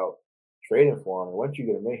just about trading for him. Once you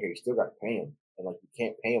get him in here, you still got to pay him, and like you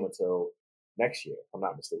can't pay him until next year, if I'm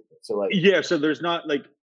not mistaken. So so there's not like.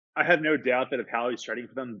 I have no doubt that if Howie's trading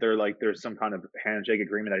for them, there's some kind of handshake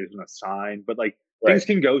agreement that he's going to sign. But things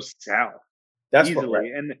can go south easily,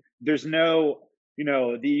 and there's no,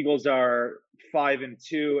 the Eagles are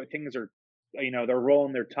 5-2. Things are, they're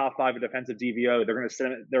rolling their top 5 in defensive DVO. They're going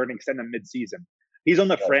to extend them mid-season. He's on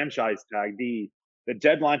the franchise tag. The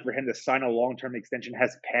deadline for him to sign a long-term extension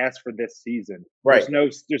has passed for this season. Right.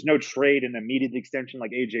 There's no trade and immediate extension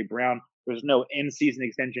like AJ Brown. There's no in-season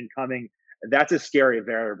extension coming. That's a scary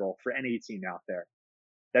variable for any team out there.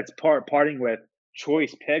 That's parting with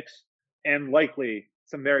choice picks and likely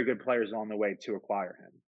some very good players on the way to acquire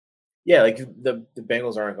him. Yeah, like the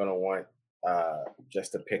Bengals aren't going to want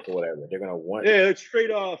just a pick or whatever. They're going to want let's trade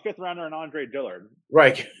a 5th rounder and Andre Dillard.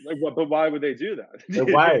 Right. But why would they do that?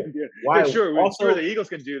 Why? Why? Sure, the Eagles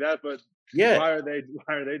can do that, but why are they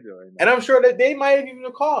doing that? And I'm sure that they might have even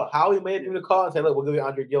called. Howie may have even called and say, "Look, we'll give you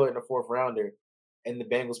Andre Dillard in the 4th rounder." And the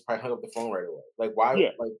Bengals probably hung up the phone right away. Like, why? Yeah.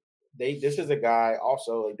 Like, this is a guy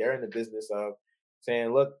also, like, they're in the business of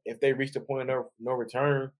saying, look, if they reach the point of no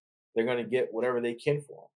return, they're going to get whatever they can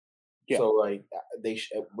for him. Yeah. So, like,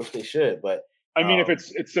 which they should. But I mean, if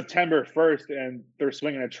it's September 1st and they're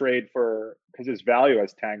swinging a trade because his value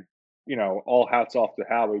has tanked, all hats off to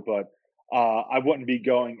Howie. But I wouldn't be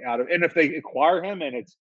going out of. And if they acquire him and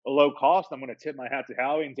it's a low cost, I'm going to tip my hat to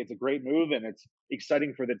Howie and say it's a great move and it's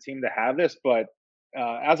exciting for the team to have this. But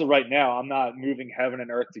as of right now, I'm not moving heaven and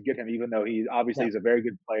earth to get him, even though he obviously is a very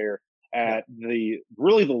good player at the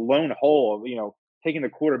lone hole, taking the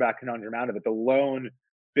quarterback conundrum out of it, the lone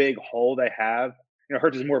big hole they have.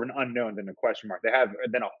 Hurts is more of an unknown than a question mark.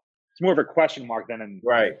 It's more of a question mark than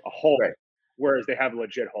a hole, whereas they have a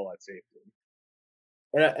legit hole at safety.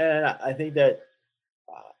 And I think that,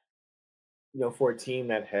 for a team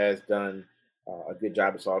that has done a good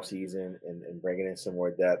job this offseason and bringing in some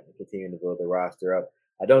more depth and continuing to build the roster up,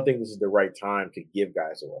 I don't think this is the right time to give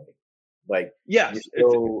guys away. Like, yes,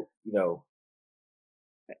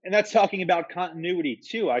 and that's talking about continuity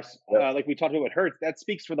too. Like we talked about with Hurts, that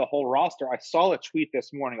speaks for the whole roster. I saw a tweet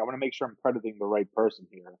this morning. I want to make sure I'm crediting the right person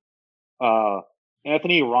here.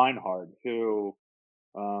 Anthony Reinhard, who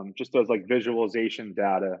just does like visualization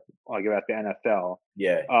data like about the NFL.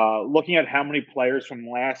 Yeah. Looking at how many players from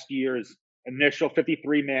last year's initial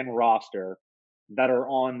 53-man roster that are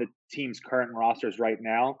on the team's current rosters right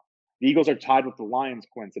now. The Eagles are tied with the Lions,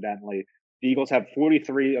 coincidentally. The Eagles have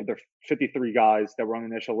 43 of their 53 guys that were on the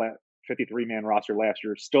initial 53-man roster last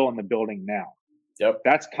year still in the building now. Yep.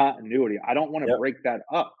 That's continuity. I don't want to break that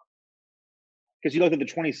up. Because you look at the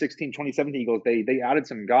 2016, 2017 Eagles, they added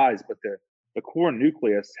some guys, but the core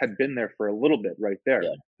nucleus had been there for a little bit right there.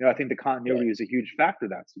 Yeah. I think the continuity is a huge factor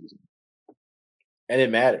that season. And it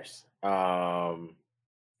matters. That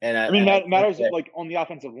matters like on the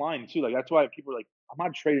offensive line too. Like that's why people are like, I'm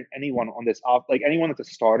not trading anyone on this anyone that's a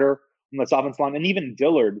starter on this offensive line, and even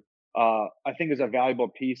Dillard, I think is a valuable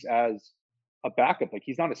piece as a backup. Like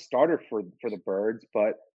he's not a starter for the Birds,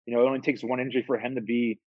 but it only takes one injury for him to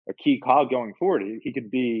be a key cog going forward. He could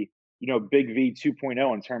be Big V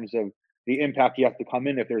 2.0 in terms of the impact he has to come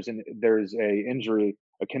in if there's a injury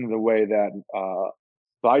akin to the way that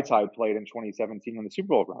Vaitai played in 2017 in the Super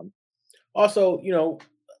Bowl run. Also,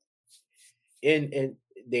 in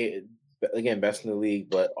they again best in the league,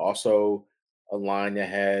 but also a line that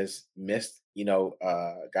has missed.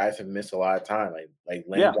 Guys have missed a lot of time. Like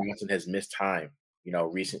Lane Johnson has missed time. In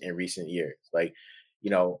recent years. I'm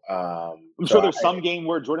sure there's some game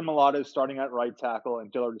where Jordan Mailata is starting at right tackle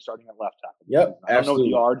and Dillard is starting at left tackle. Yep, I don't know what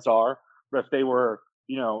the odds are, but if they were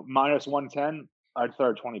minus 110, I'd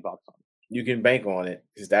throw $20 on it. You can bank on it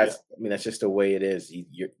because that's that's just the way it is.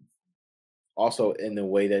 You're also in the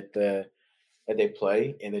way that they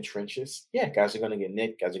play in the trenches. Yeah, guys are going to get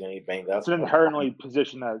nicked. Guys are going to get banged up. It's an inherently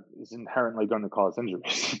position that is inherently going to cause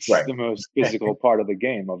injuries. It's right. The most physical part of the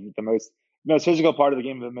game of the most physical part of the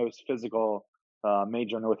game of the most physical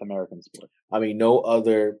major North American sport. I mean, no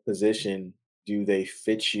other position do they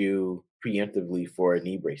fit you preemptively for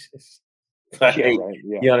knee braces. Right? Yeah.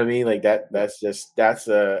 You know what I mean? Like that's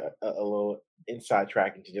a little inside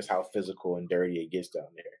track into just how physical and dirty it gets down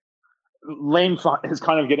there. Lane is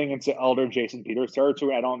kind of getting into elder Jason Peters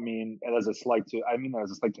territory. I don't mean it as a slight to. I mean that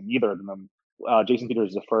as a slight to neither of them. Jason Peters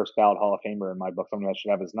is the first ballot Hall of Famer in my book. Someone that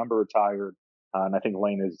should have his number retired, and I think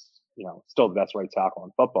Lane is, still the best right tackle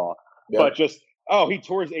in football. Yep. But just he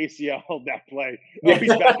tore his ACL that play.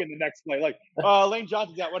 He's back in the next play. Like Lane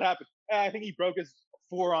Johnson's out. What happened? I think he broke his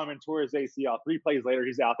forearm and tore his ACL. 3 plays later,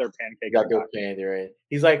 he's out there pancaking. Got good panty, right?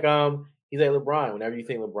 He's like LeBron. Whenever you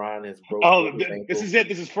think LeBron has broken, this is it.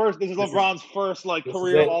 This is LeBron's first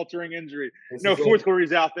career-altering injury. Fourth quarter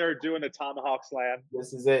he's out there doing the tomahawk slam.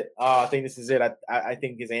 This is it. I think this is it. I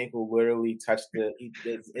think his ankle literally touched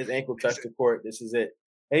his ankle touched the court. This is it.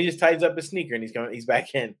 And he just tightens up his sneaker and he's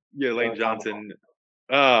back in. Yeah, Lane Johnson.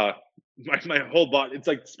 My whole body. It's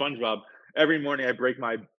like SpongeBob. Every morning I break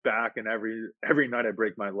my back, and every night I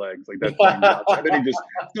break my legs. Like that's. And then he just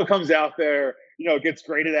still comes out there. Gets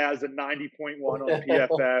graded as a 90.1 on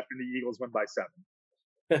PFF, and the Eagles win by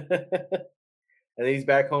 7. And he's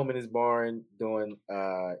back home in his barn doing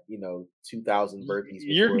 2,000 burpees.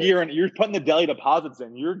 You're putting the daily deposits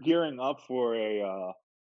in. You're gearing up for a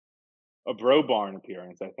Bro Barn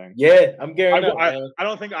appearance, I think. Yeah, I'm gearing up. I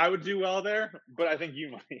don't think I would do well there, but I think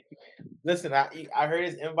you might. Listen, I heard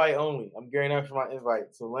it's invite only. I'm gearing up for my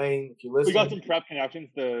invite. So Lane, if you listen, we got some prep connections.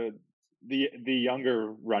 The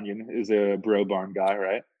younger Runyon is a Bro Barn guy,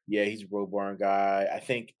 right? Yeah, he's a Bro Barn guy. I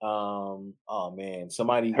think. Oh man,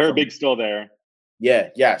 somebody. Herbig's still there. Yeah.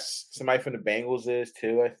 Yes. Somebody from the Bengals is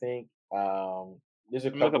too. I think. There's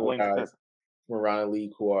a couple of guys from around the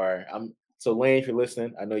league who are. So Lane, if you're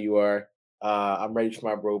listening, I know you are. I'm ready for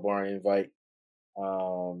my Bro Barn invite.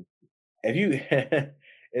 If you,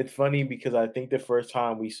 it's funny because I think the first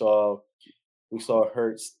time we saw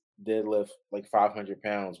Hurts deadlift like 500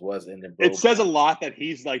 pounds was in the Bro It says a lot that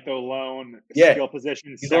he's like the lone skill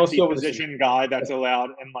position, sexy position guy that's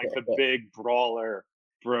allowed in like the big brawler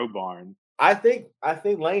Bro Barn. I think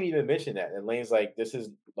Lane even mentioned that, and Lane's like, "This is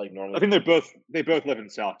like normal." I think they both live in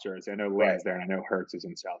South Jersey. I know Lane's there, and I know Hurts is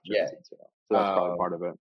in South Jersey. Yeah. So that's probably part of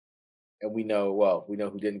it. And we know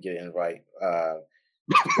who didn't get an invite.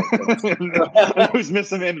 Who's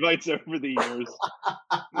missing invites over the years?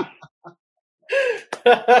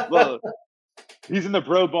 Well, he's in the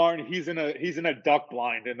Bro Barn. He's in a duck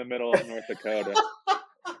blind in the middle of North Dakota.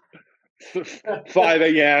 5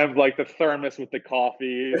 a.m. like the thermos with the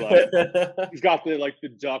coffee. Like he's got the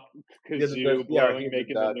duck kazoo blowing,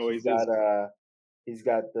 making the noises. He's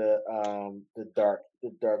got the dark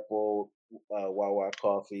bowl Wawa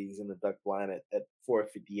coffee. He's in the duck blind at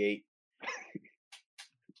 4:58.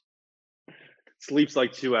 Sleeps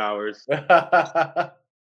like 2 hours. And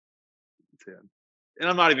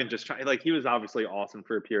I'm not even just trying. Like he was obviously awesome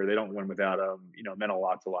for a period. They don't win without him. Meant a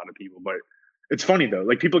lot to a lot of people, but. It's funny though,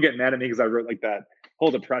 like people get mad at me because I wrote like that whole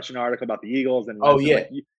depression article about the Eagles, and like,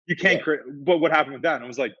 you can't. But what happened with that? And it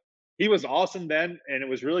was like he was awesome then, and it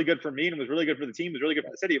was really good for me, and it was really good for the team. It was really good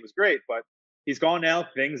for the city. It was great, but he's gone now.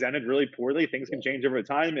 Things ended really poorly. Things can change over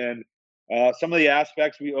time, and some of the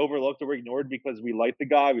aspects we overlooked or ignored because we like the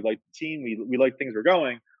guy, we like the team, we like things we're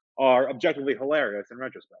going are objectively hilarious in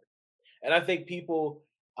retrospect. And I think people,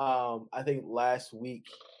 I think last week.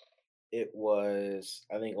 It was,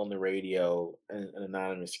 I think, on the radio, an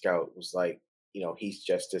anonymous scout was like, he's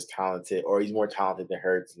just as talented, or he's more talented than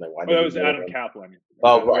Hurts. And like, why? That was Adam Kaplan.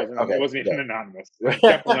 Oh, right. It wasn't even anonymous.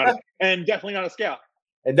 Definitely not a scout.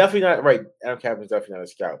 And definitely not right. Adam Kaplan's definitely not a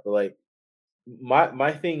scout. But like,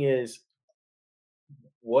 my thing is,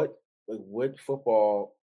 what what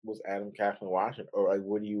football was Adam Kaplan watching, or like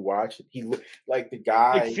what do you watch? He looked like the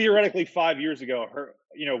guy. Like theoretically, 5 years ago,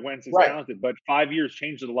 Wentz is Right. talented, but 5 years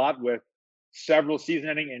changed a lot with several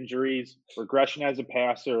season-ending injuries, regression as a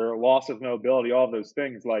passer, loss of mobility, all those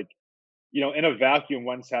things. Like, in a vacuum,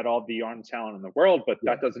 Wentz had all the arm talent in the world, but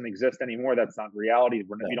that doesn't exist anymore. That's not reality.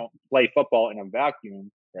 We don't play football in a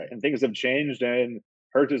vacuum, and things have changed. And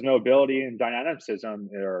Hurts' mobility and dynamicism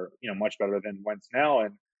are, much better than Wentz now.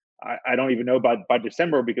 And I don't even know by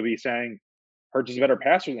December we could be saying Hurts is a better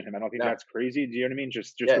passer than him. I don't think that's crazy. Do you know what I mean?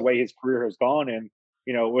 Just the way his career has gone, and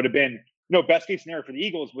it would have been best case scenario for the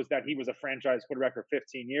Eagles was that he was a franchise quarterback for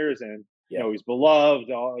 15 years, and he's beloved,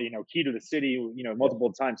 key to the city,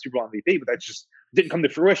 multiple times Super Bowl MVP, but that just didn't come to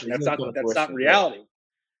fruition. That's not reality.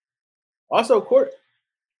 Also,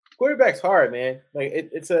 quarterback's hard, man. Like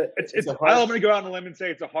it's hard. I'm going to go out on a limb and say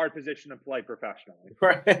it's a hard position to play professionally.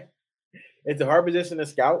 Right. It's a hard position to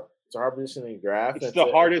scout. It's a hard position to draft. It's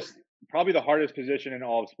probably the hardest position in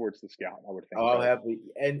all of sports to scout, I would think. I'll have to,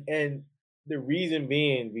 and the reason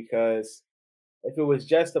being because if it was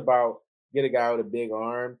just about get a guy with a big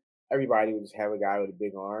arm, everybody would just have a guy with a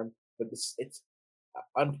big arm. But it's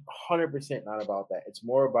 100% not about that. It's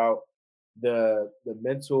more about the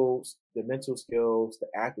mental skills, the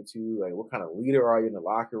attitude, like what kind of leader are you in the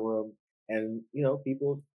locker room? And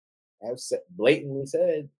people have blatantly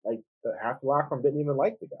said like half the locker room didn't even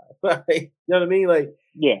like the guy. You know what I mean? Like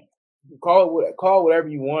call it whatever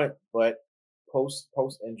you want, but post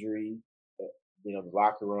injury, the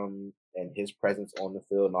locker room and his presence on the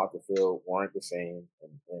field and off the field weren't the same,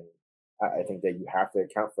 and I think that you have to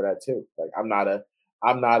account for that too. Like I'm not a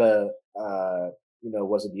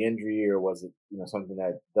was it the injury or was it something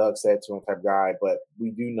that Doug said to him type guy, but we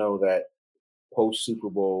do know that post Super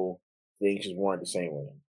Bowl things just weren't the same with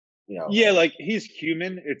him. Yeah, like he's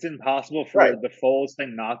human. It's impossible for the Foles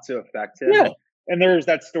thing not to affect him. Yeah. And there's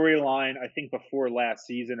that storyline, I think, before last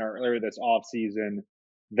season or earlier this offseason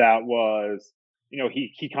that was,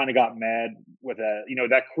 he kind of got mad with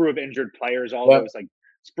that crew of injured players, all those like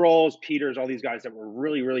Sproles, Peters, all these guys that were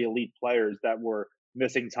really, really elite players that were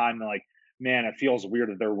missing time. And like, man, it feels weird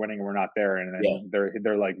that they're winning and we're not there. And then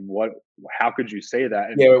they're like, what? How could you say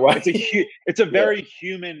that? And it's a very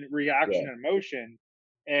human reaction and emotion.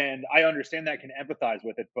 And I understand that, can empathize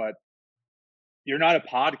with it, but you're not a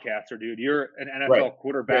podcaster, dude. You're an NFL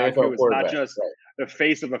quarterback who is not just the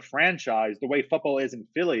face of a franchise, the way football is in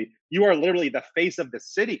Philly. You are literally the face of the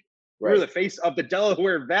city. You're the face of the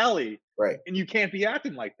Delaware Valley. Right. And you can't be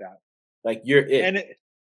acting like that. Like you're it. And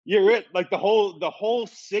you're it. Like the whole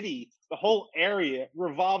city, the whole area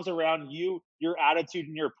revolves around you, your attitude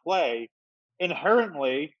and your play.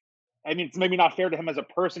 Inherently, I mean, it's maybe not fair to him as a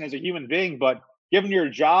person, as a human being, but given your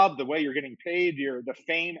job, the way you're getting paid, the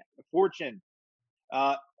fame, the fortune,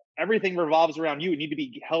 everything revolves around you. You need to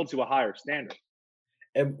be held to a higher standard.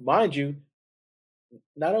 And mind you,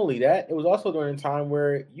 not only that, it was also during a time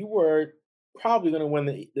where you were probably going to win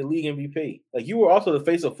the league MVP. Like you were also the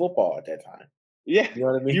face of football at that time. Yeah, you know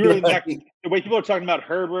what I mean. You were the way people are talking about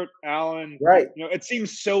Herbert, Allen. Right. It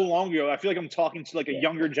seems so long ago. I feel like I'm talking to like a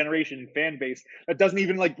younger generation fan base that doesn't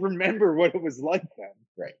even like remember what it was like then.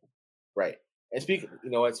 Right. And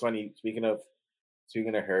what's funny? Speaking of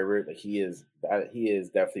Herbert, he is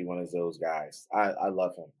definitely one of those guys. I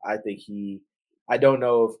love him. I think I don't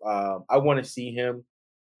know if I want to see him.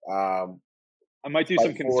 I might do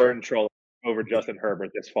some concern trolling over Justin Herbert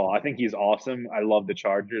this fall. I think he's awesome. I love the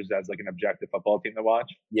Chargers as like an objective football team to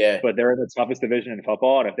watch. Yeah. But they're in the toughest division in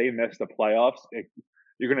football, and if they miss the playoffs,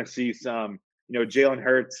 you're going to see some, Jalen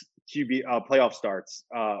Hurts QB playoff starts,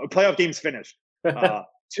 playoff games finished.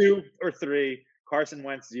 2 or 3. Carson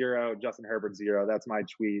Wentz 0, Justin Herbert 0. That's my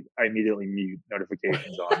tweet. I immediately mute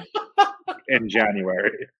notifications on in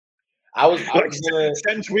January. I was gonna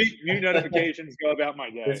send tweet, mute notifications, go about my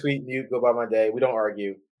day. Tweet, mute, go about my day. We don't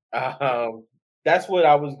argue. That's what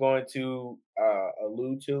I was going to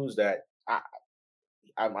allude to, is that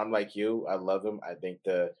I'm like you. I love them. I think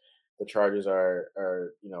the Chargers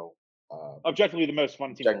are objectively the most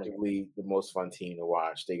fun team. Objectively the most fun team to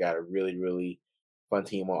watch. They got a really, really fun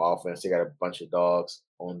team on offense. They got a bunch of dogs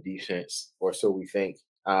on defense, or so we think.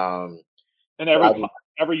 And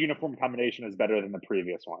every uniform combination is better than the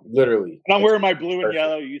previous one. Literally. And I'm wearing my blue and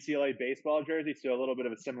yellow UCLA baseball jersey, so a little bit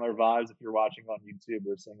of a similar vibes if you're watching on YouTube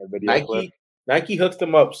or seeing a video clip. Nike hooks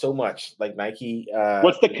them up so much. Like Nike.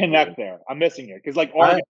 What's the connect there? I'm missing it because like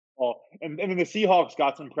Oregon and then the Seahawks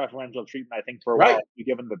got some preferential treatment, I think, for a while,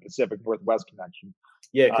 given the Pacific Northwest connection.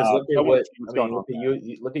 Yeah, because look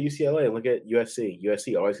at UCLA, look at USC.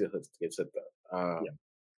 USC always gets hooked up.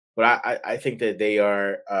 But I think that they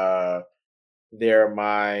are they're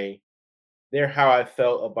my they're how I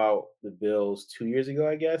felt about the Bills 2 years ago,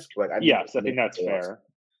 I guess. Like, I need Yes, I think that's fair.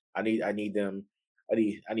 I need them. I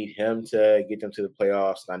need him to get them to the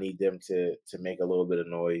playoffs. And I need them to make a little bit of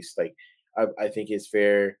noise. Like, I think it's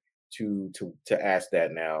fair to ask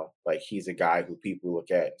that now. Like, he's a guy who people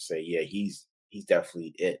look at and say, yeah, he's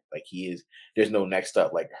definitely it. Like, he is. There's no next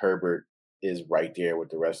up. Like, Herbert is right there with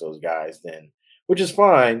the rest of those guys. Then, which is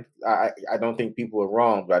fine. I don't think people are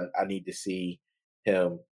wrong, but I need to see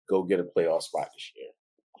him go get a playoff spot this year.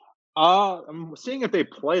 I'm seeing if they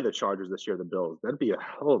play the Chargers this year. The Bills. That'd be a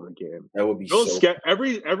hell of a game. That would be Bills.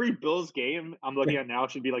 Every Bills game I'm looking at now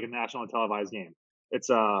should be like a national televised game. It's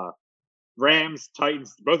Rams,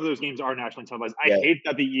 Titans. Both of those games are nationally televised. I hate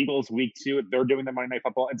that the Eagles week 2 they're doing the Monday Night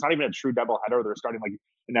Football. It's not even a true doubleheader. They're starting like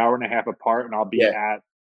an hour and a half apart, and I'll be at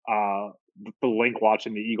the link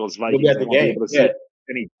watching the Eagles Vikings. You'll be at the game. See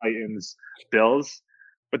any Titans Bills.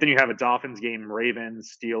 But then you have a Dolphins game,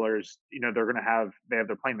 Ravens, Steelers. You know, they're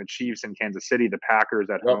playing the Chiefs in Kansas City, the Packers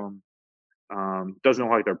at home. Doesn't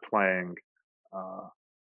look like they're playing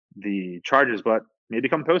the Chargers, but maybe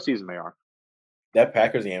come postseason they are. That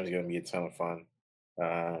Packers game is going to be a ton of fun.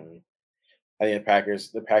 I think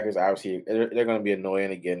the Packers obviously they're going to be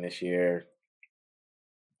annoying again this year,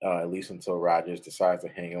 at least until Rodgers decides to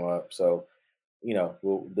hang him up. So, you know,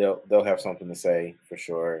 they'll have something to say for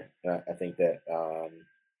sure. I think that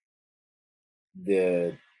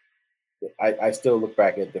I still look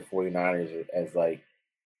back at the 49ers as like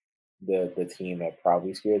the team that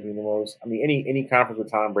probably scares me the most. I mean, any conference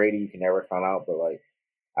with Tom Brady you can never count out, but like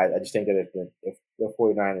I just think that if the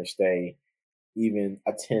 49ers stay even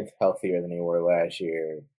a tenth healthier than they were last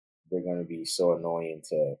year, they're going to be so annoying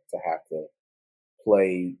to have to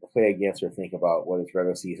play against or think about whether it's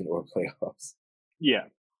regular season or playoffs. Yeah.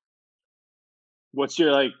 What's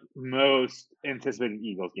your like most anticipated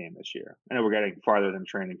Eagles game this year? I know we're getting farther than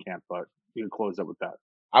training camp, but you can close up with that.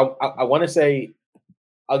 I want to say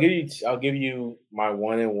I'll give you my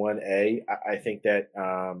 1 and 1A. I think that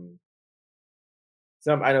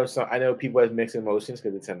I know people have mixed emotions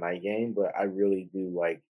because it's a night game, but I really do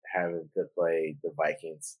like having to play the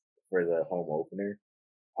Vikings for the home opener.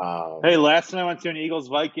 Hey, last time I went to an Eagles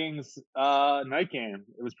Vikings night game,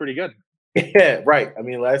 it was pretty good. Yeah, right. I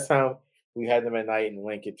mean, last time we had them at night in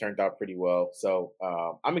Link, it turned out pretty well. So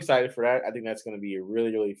I'm excited for that. I think that's going to be a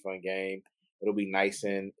really, really fun game. It'll be nice,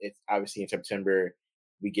 and it's obviously in September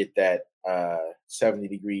we get that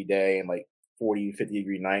 70-degree day and like 40,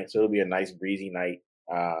 50-degree night. So it'll be a nice breezy night.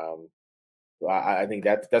 So I think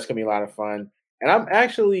that's going to be a lot of fun. And I'm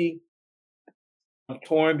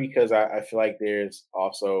torn because I feel like there's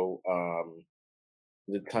also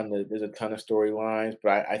there's a ton of storylines,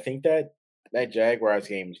 but I think that Jaguars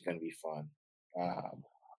game is going to be fun.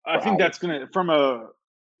 I think that's going to, from a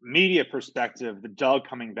media perspective, the Doug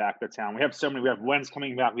coming back to town. We have Wentz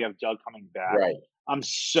coming back. We have Doug coming back. Right. I'm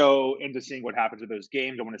so into seeing what happens with those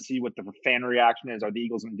games. I want to see what the fan reaction is. Are the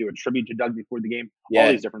Eagles going to do a tribute to Doug before the game? Yeah.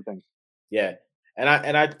 All these different things. Yeah. And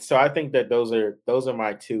I think that those are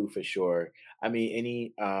my two for sure. I mean,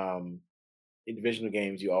 any divisional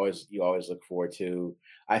games you always look forward to.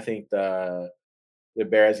 I think the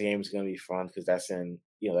Bears game is going to be fun because that's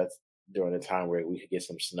during the time where we could get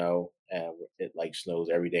some snow, and it like snows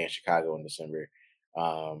every day in Chicago in December.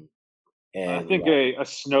 And I think a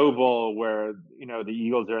snowball where the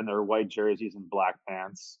Eagles are in their white jerseys and black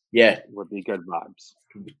pants, would be good vibes.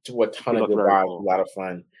 A ton of good vibes, cool. A lot of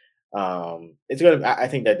fun. It's gonna. I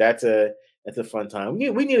think that's a fun time.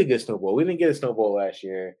 We need a good snowball. We didn't get a snowball last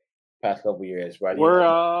year, past couple years, right?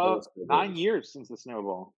 We're 9 years since the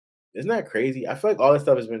snowball. Isn't that crazy? I feel like all this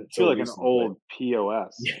stuff has been so like recent, an old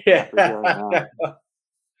POS. Yeah.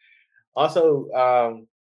 Also,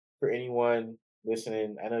 for anyone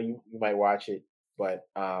listening, I know you might watch it, but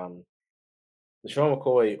LaShawn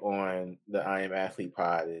McCoy on the I Am Athlete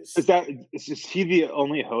pod is he the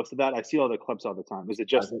only host of that? I see all the clips all the time. Is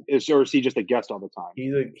he just a guest all the time?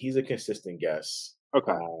 He's a consistent guest.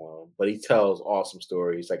 Okay. But he tells awesome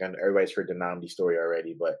stories. Like, I know everybody's heard the Nnamdi story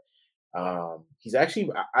already, but he's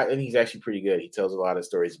actually pretty good. He tells a lot of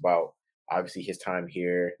stories about obviously his time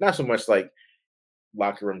here. Not so much like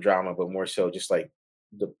locker room drama, but more so just like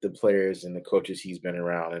the players and the coaches he's been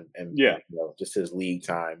around and just his league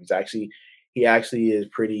time. He actually is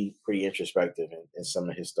pretty introspective in some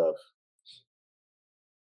of his stuff.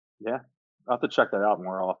 Yeah. I'll have to check that out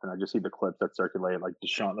more often. I just see the clips that circulate, like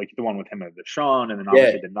Deshaun, like the one with him and Deshaun, and then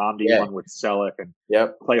obviously the Nnamdi one with Selleck and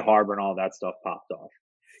Clay Harbor and all that stuff popped off.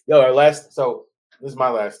 So this is my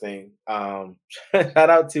last thing. Shout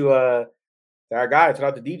out to our guy, shout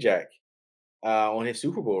out to D-Jack on his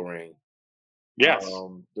Super Bowl ring. Yes.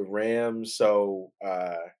 The Rams. So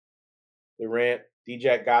the Durant,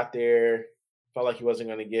 D-Jack got there, felt like he wasn't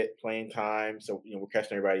going to get playing time. So, we're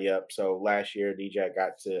catching everybody up. So last year, D-Jack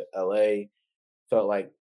got to LA, felt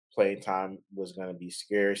like playing time was going to be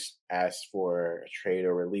scarce, asked for a trade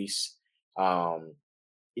or release. It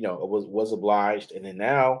was obliged. And then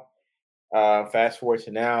now, fast forward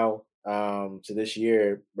to now, to this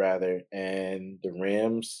year rather, and the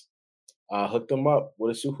Rams hooked him up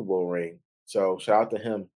with a Super Bowl ring. So shout out to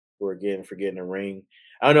him for getting a ring.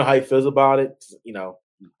 I don't know how he feels about it.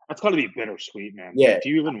 That's got to be bittersweet, man. Yeah. Do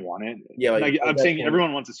you even want it? Yeah, I'm saying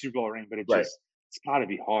everyone wants a Super Bowl ring, but it's got to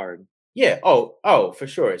be hard. Yeah. Oh, for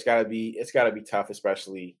sure. It's gotta be tough,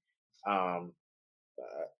 especially,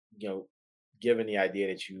 given the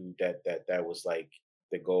idea that was like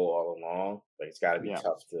the goal all along. Like it's gotta be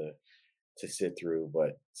tough to sit through.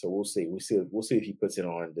 But so we'll see. We'll see if he puts it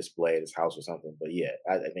on display at his house or something. But yeah,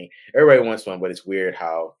 I think everybody wants one, but it's weird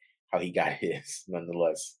how he got his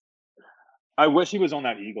nonetheless. I wish he was on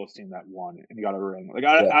that Eagles team that won and he got a ring. Like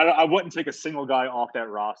I wouldn't take a single guy off that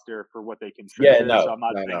roster for what they contribute. So I'm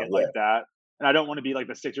not saying it like that. And I don't want to be like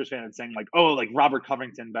the Sixers fan and saying like, oh, like Robert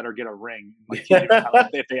Covington better get a ring. Like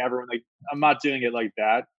if they ever like, I'm not doing it like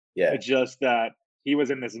that. Yeah. It's just that he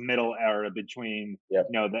was in this middle era between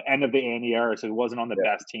the end of the Andy era, so he wasn't on the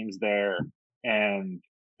best teams there, and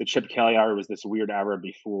the Chip Kelly era was this weird era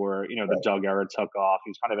before the Doug era took off.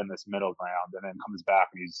 He was kind of in this middle ground, and then comes back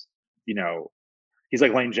and he's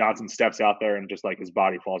like Lane Johnson, steps out there and just like his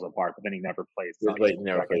body falls apart, but then he never plays. Play like Lane.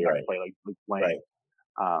 Right.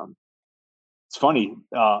 It's funny,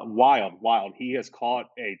 wild. He has caught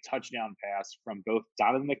a touchdown pass from both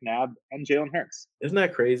Donovan McNabb and Jalen Hurts. Isn't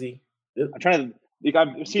that crazy? I'm trying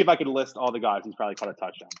to see if I could list all the guys he's probably caught a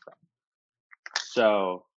touchdown from.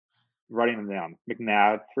 So, writing them down.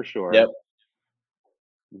 McNabb, for sure. Yep.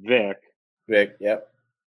 Vic, yep.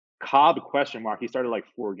 Cobb, question mark. He started like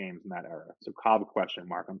 4 games in that era. So, Cobb, question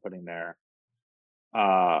mark, I'm putting there.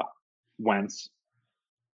 Wentz.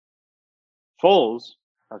 Foles.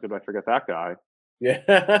 How could I forget that guy?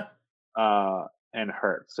 Yeah. And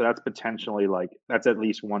Hurts. So that's potentially that's at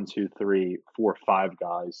least 1, 2, 3, 4, 5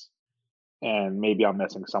 guys. And maybe I'm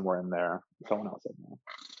missing somewhere in there. Someone else in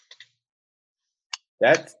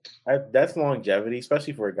there. That's longevity,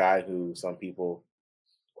 especially for a guy who some people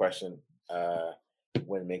question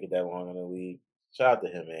wouldn't make it that long in the league. Shout out to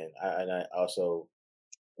him, man. I also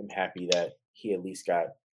am happy that he at least got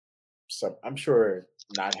some. I'm sure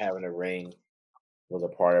not having a ring was a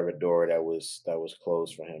part of a door that was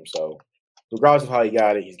closed for him. So regardless of how he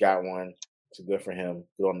got it, he's got one. It's good for him.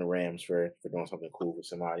 Good on the Rams for doing something cool for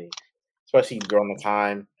somebody, especially during the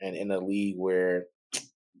time and in a league where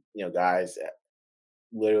guys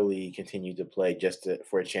literally continue to play just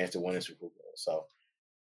for a chance to win a Super Bowl. So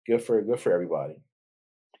good for everybody.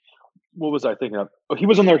 What was I thinking of? Oh, he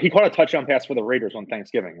was on there. He caught a touchdown pass for the Raiders on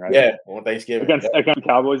Thanksgiving, right? Yeah, on Thanksgiving against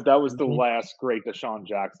Cowboys. That was the last great Deshaun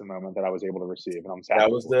Jackson moment that I was able to receive, and I'm sad.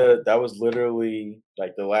 That was literally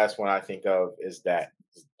like the last one I think of is that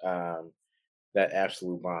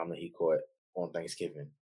absolute bomb that he caught on Thanksgiving.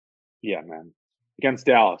 Yeah, man, against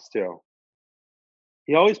Dallas too.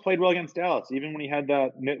 He always played well against Dallas, even when he had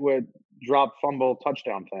that Nitwit drop fumble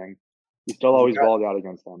touchdown thing. He still always balled out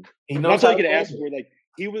against them. That's all I could ask for. Like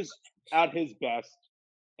he was at his best,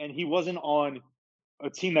 and he wasn't on a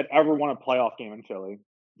team that ever won a playoff game in Philly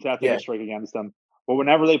to have to strike against them. But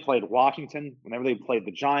whenever they played Washington, whenever they played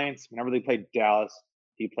the Giants, whenever they played Dallas,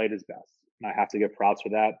 he played his best. And I have to give props for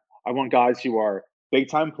that. I want guys who are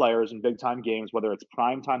big-time players in big-time games, whether it's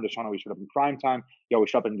prime time. Deshaun always showed up in prime time. He always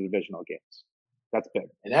showed up in divisional games. That's big.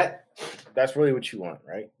 And that's really what you want,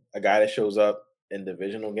 right? A guy that shows up in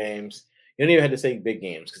divisional games. You don't even have to say big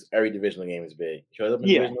games because every divisional game is big. He shows up in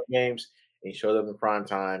divisional games and he shows up in prime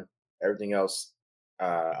time. Everything else,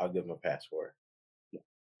 I'll give him a pass for. Yeah.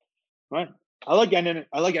 Right. I like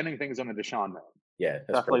ending things on a Deshaun note. Yeah,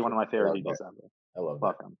 that's definitely one of my favorite details ever. I love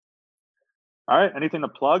that. All right. Anything to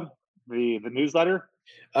plug? The newsletter?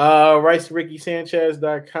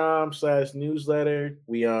 RiceRickySanchez.com/newsletter.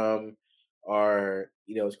 We are,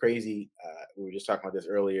 it's crazy. We were just talking about this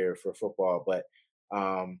earlier for football, but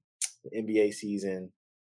the NBA season.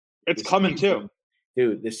 It's coming too.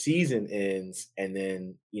 Dude, the season ends and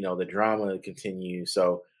then, the drama continues.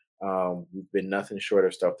 So we've been nothing short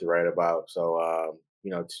of stuff to write about. So,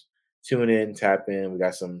 tune in, tap in. We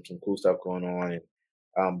got some cool stuff going on.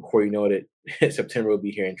 And before you know it, September will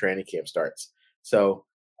be here and training camp starts. So,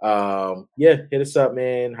 hit us up,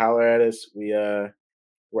 man. Holler at us. We're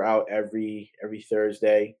out every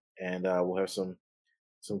Thursday, and we'll have some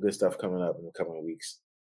good stuff coming up in the coming weeks.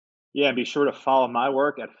 Yeah, and be sure to follow my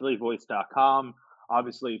work at phillyvoice.com.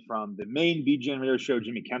 obviously from the main BGN radio show,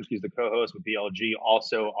 Jimmy Kempski is the co-host with BLG,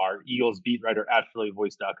 also our Eagles beat writer at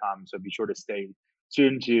PhillyVoice.com. So be sure to stay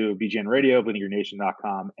tuned to BGN Radio,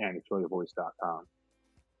 BleedingGreenNation.com, and PhillyVoice.com.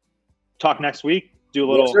 Talk next week. Do a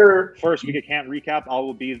little first week of camp recap. I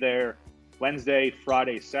will be there Wednesday,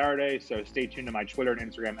 Friday, Saturday. So stay tuned to my Twitter and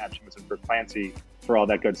Instagram at Jameson for Clancy for all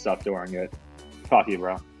that good stuff during it. Talk to you,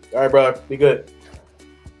 bro. All right, bro. Be good.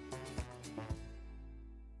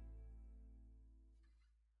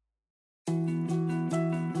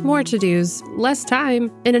 More to-dos, less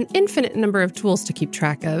time, and an infinite number of tools to keep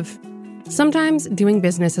track of. Sometimes doing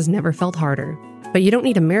business has never felt harder, but you don't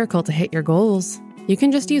need a miracle to hit your goals. You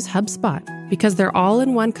can just use HubSpot, because their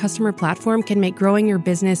all-in-one customer platform can make growing your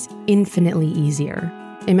business infinitely easier.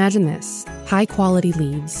 Imagine this: high-quality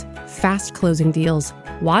leads, fast closing deals,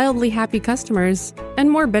 wildly happy customers, and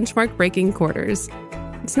more benchmark-breaking quarters.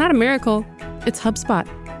 It's not a miracle, it's HubSpot.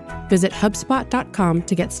 Visit HubSpot.com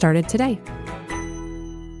to get started today.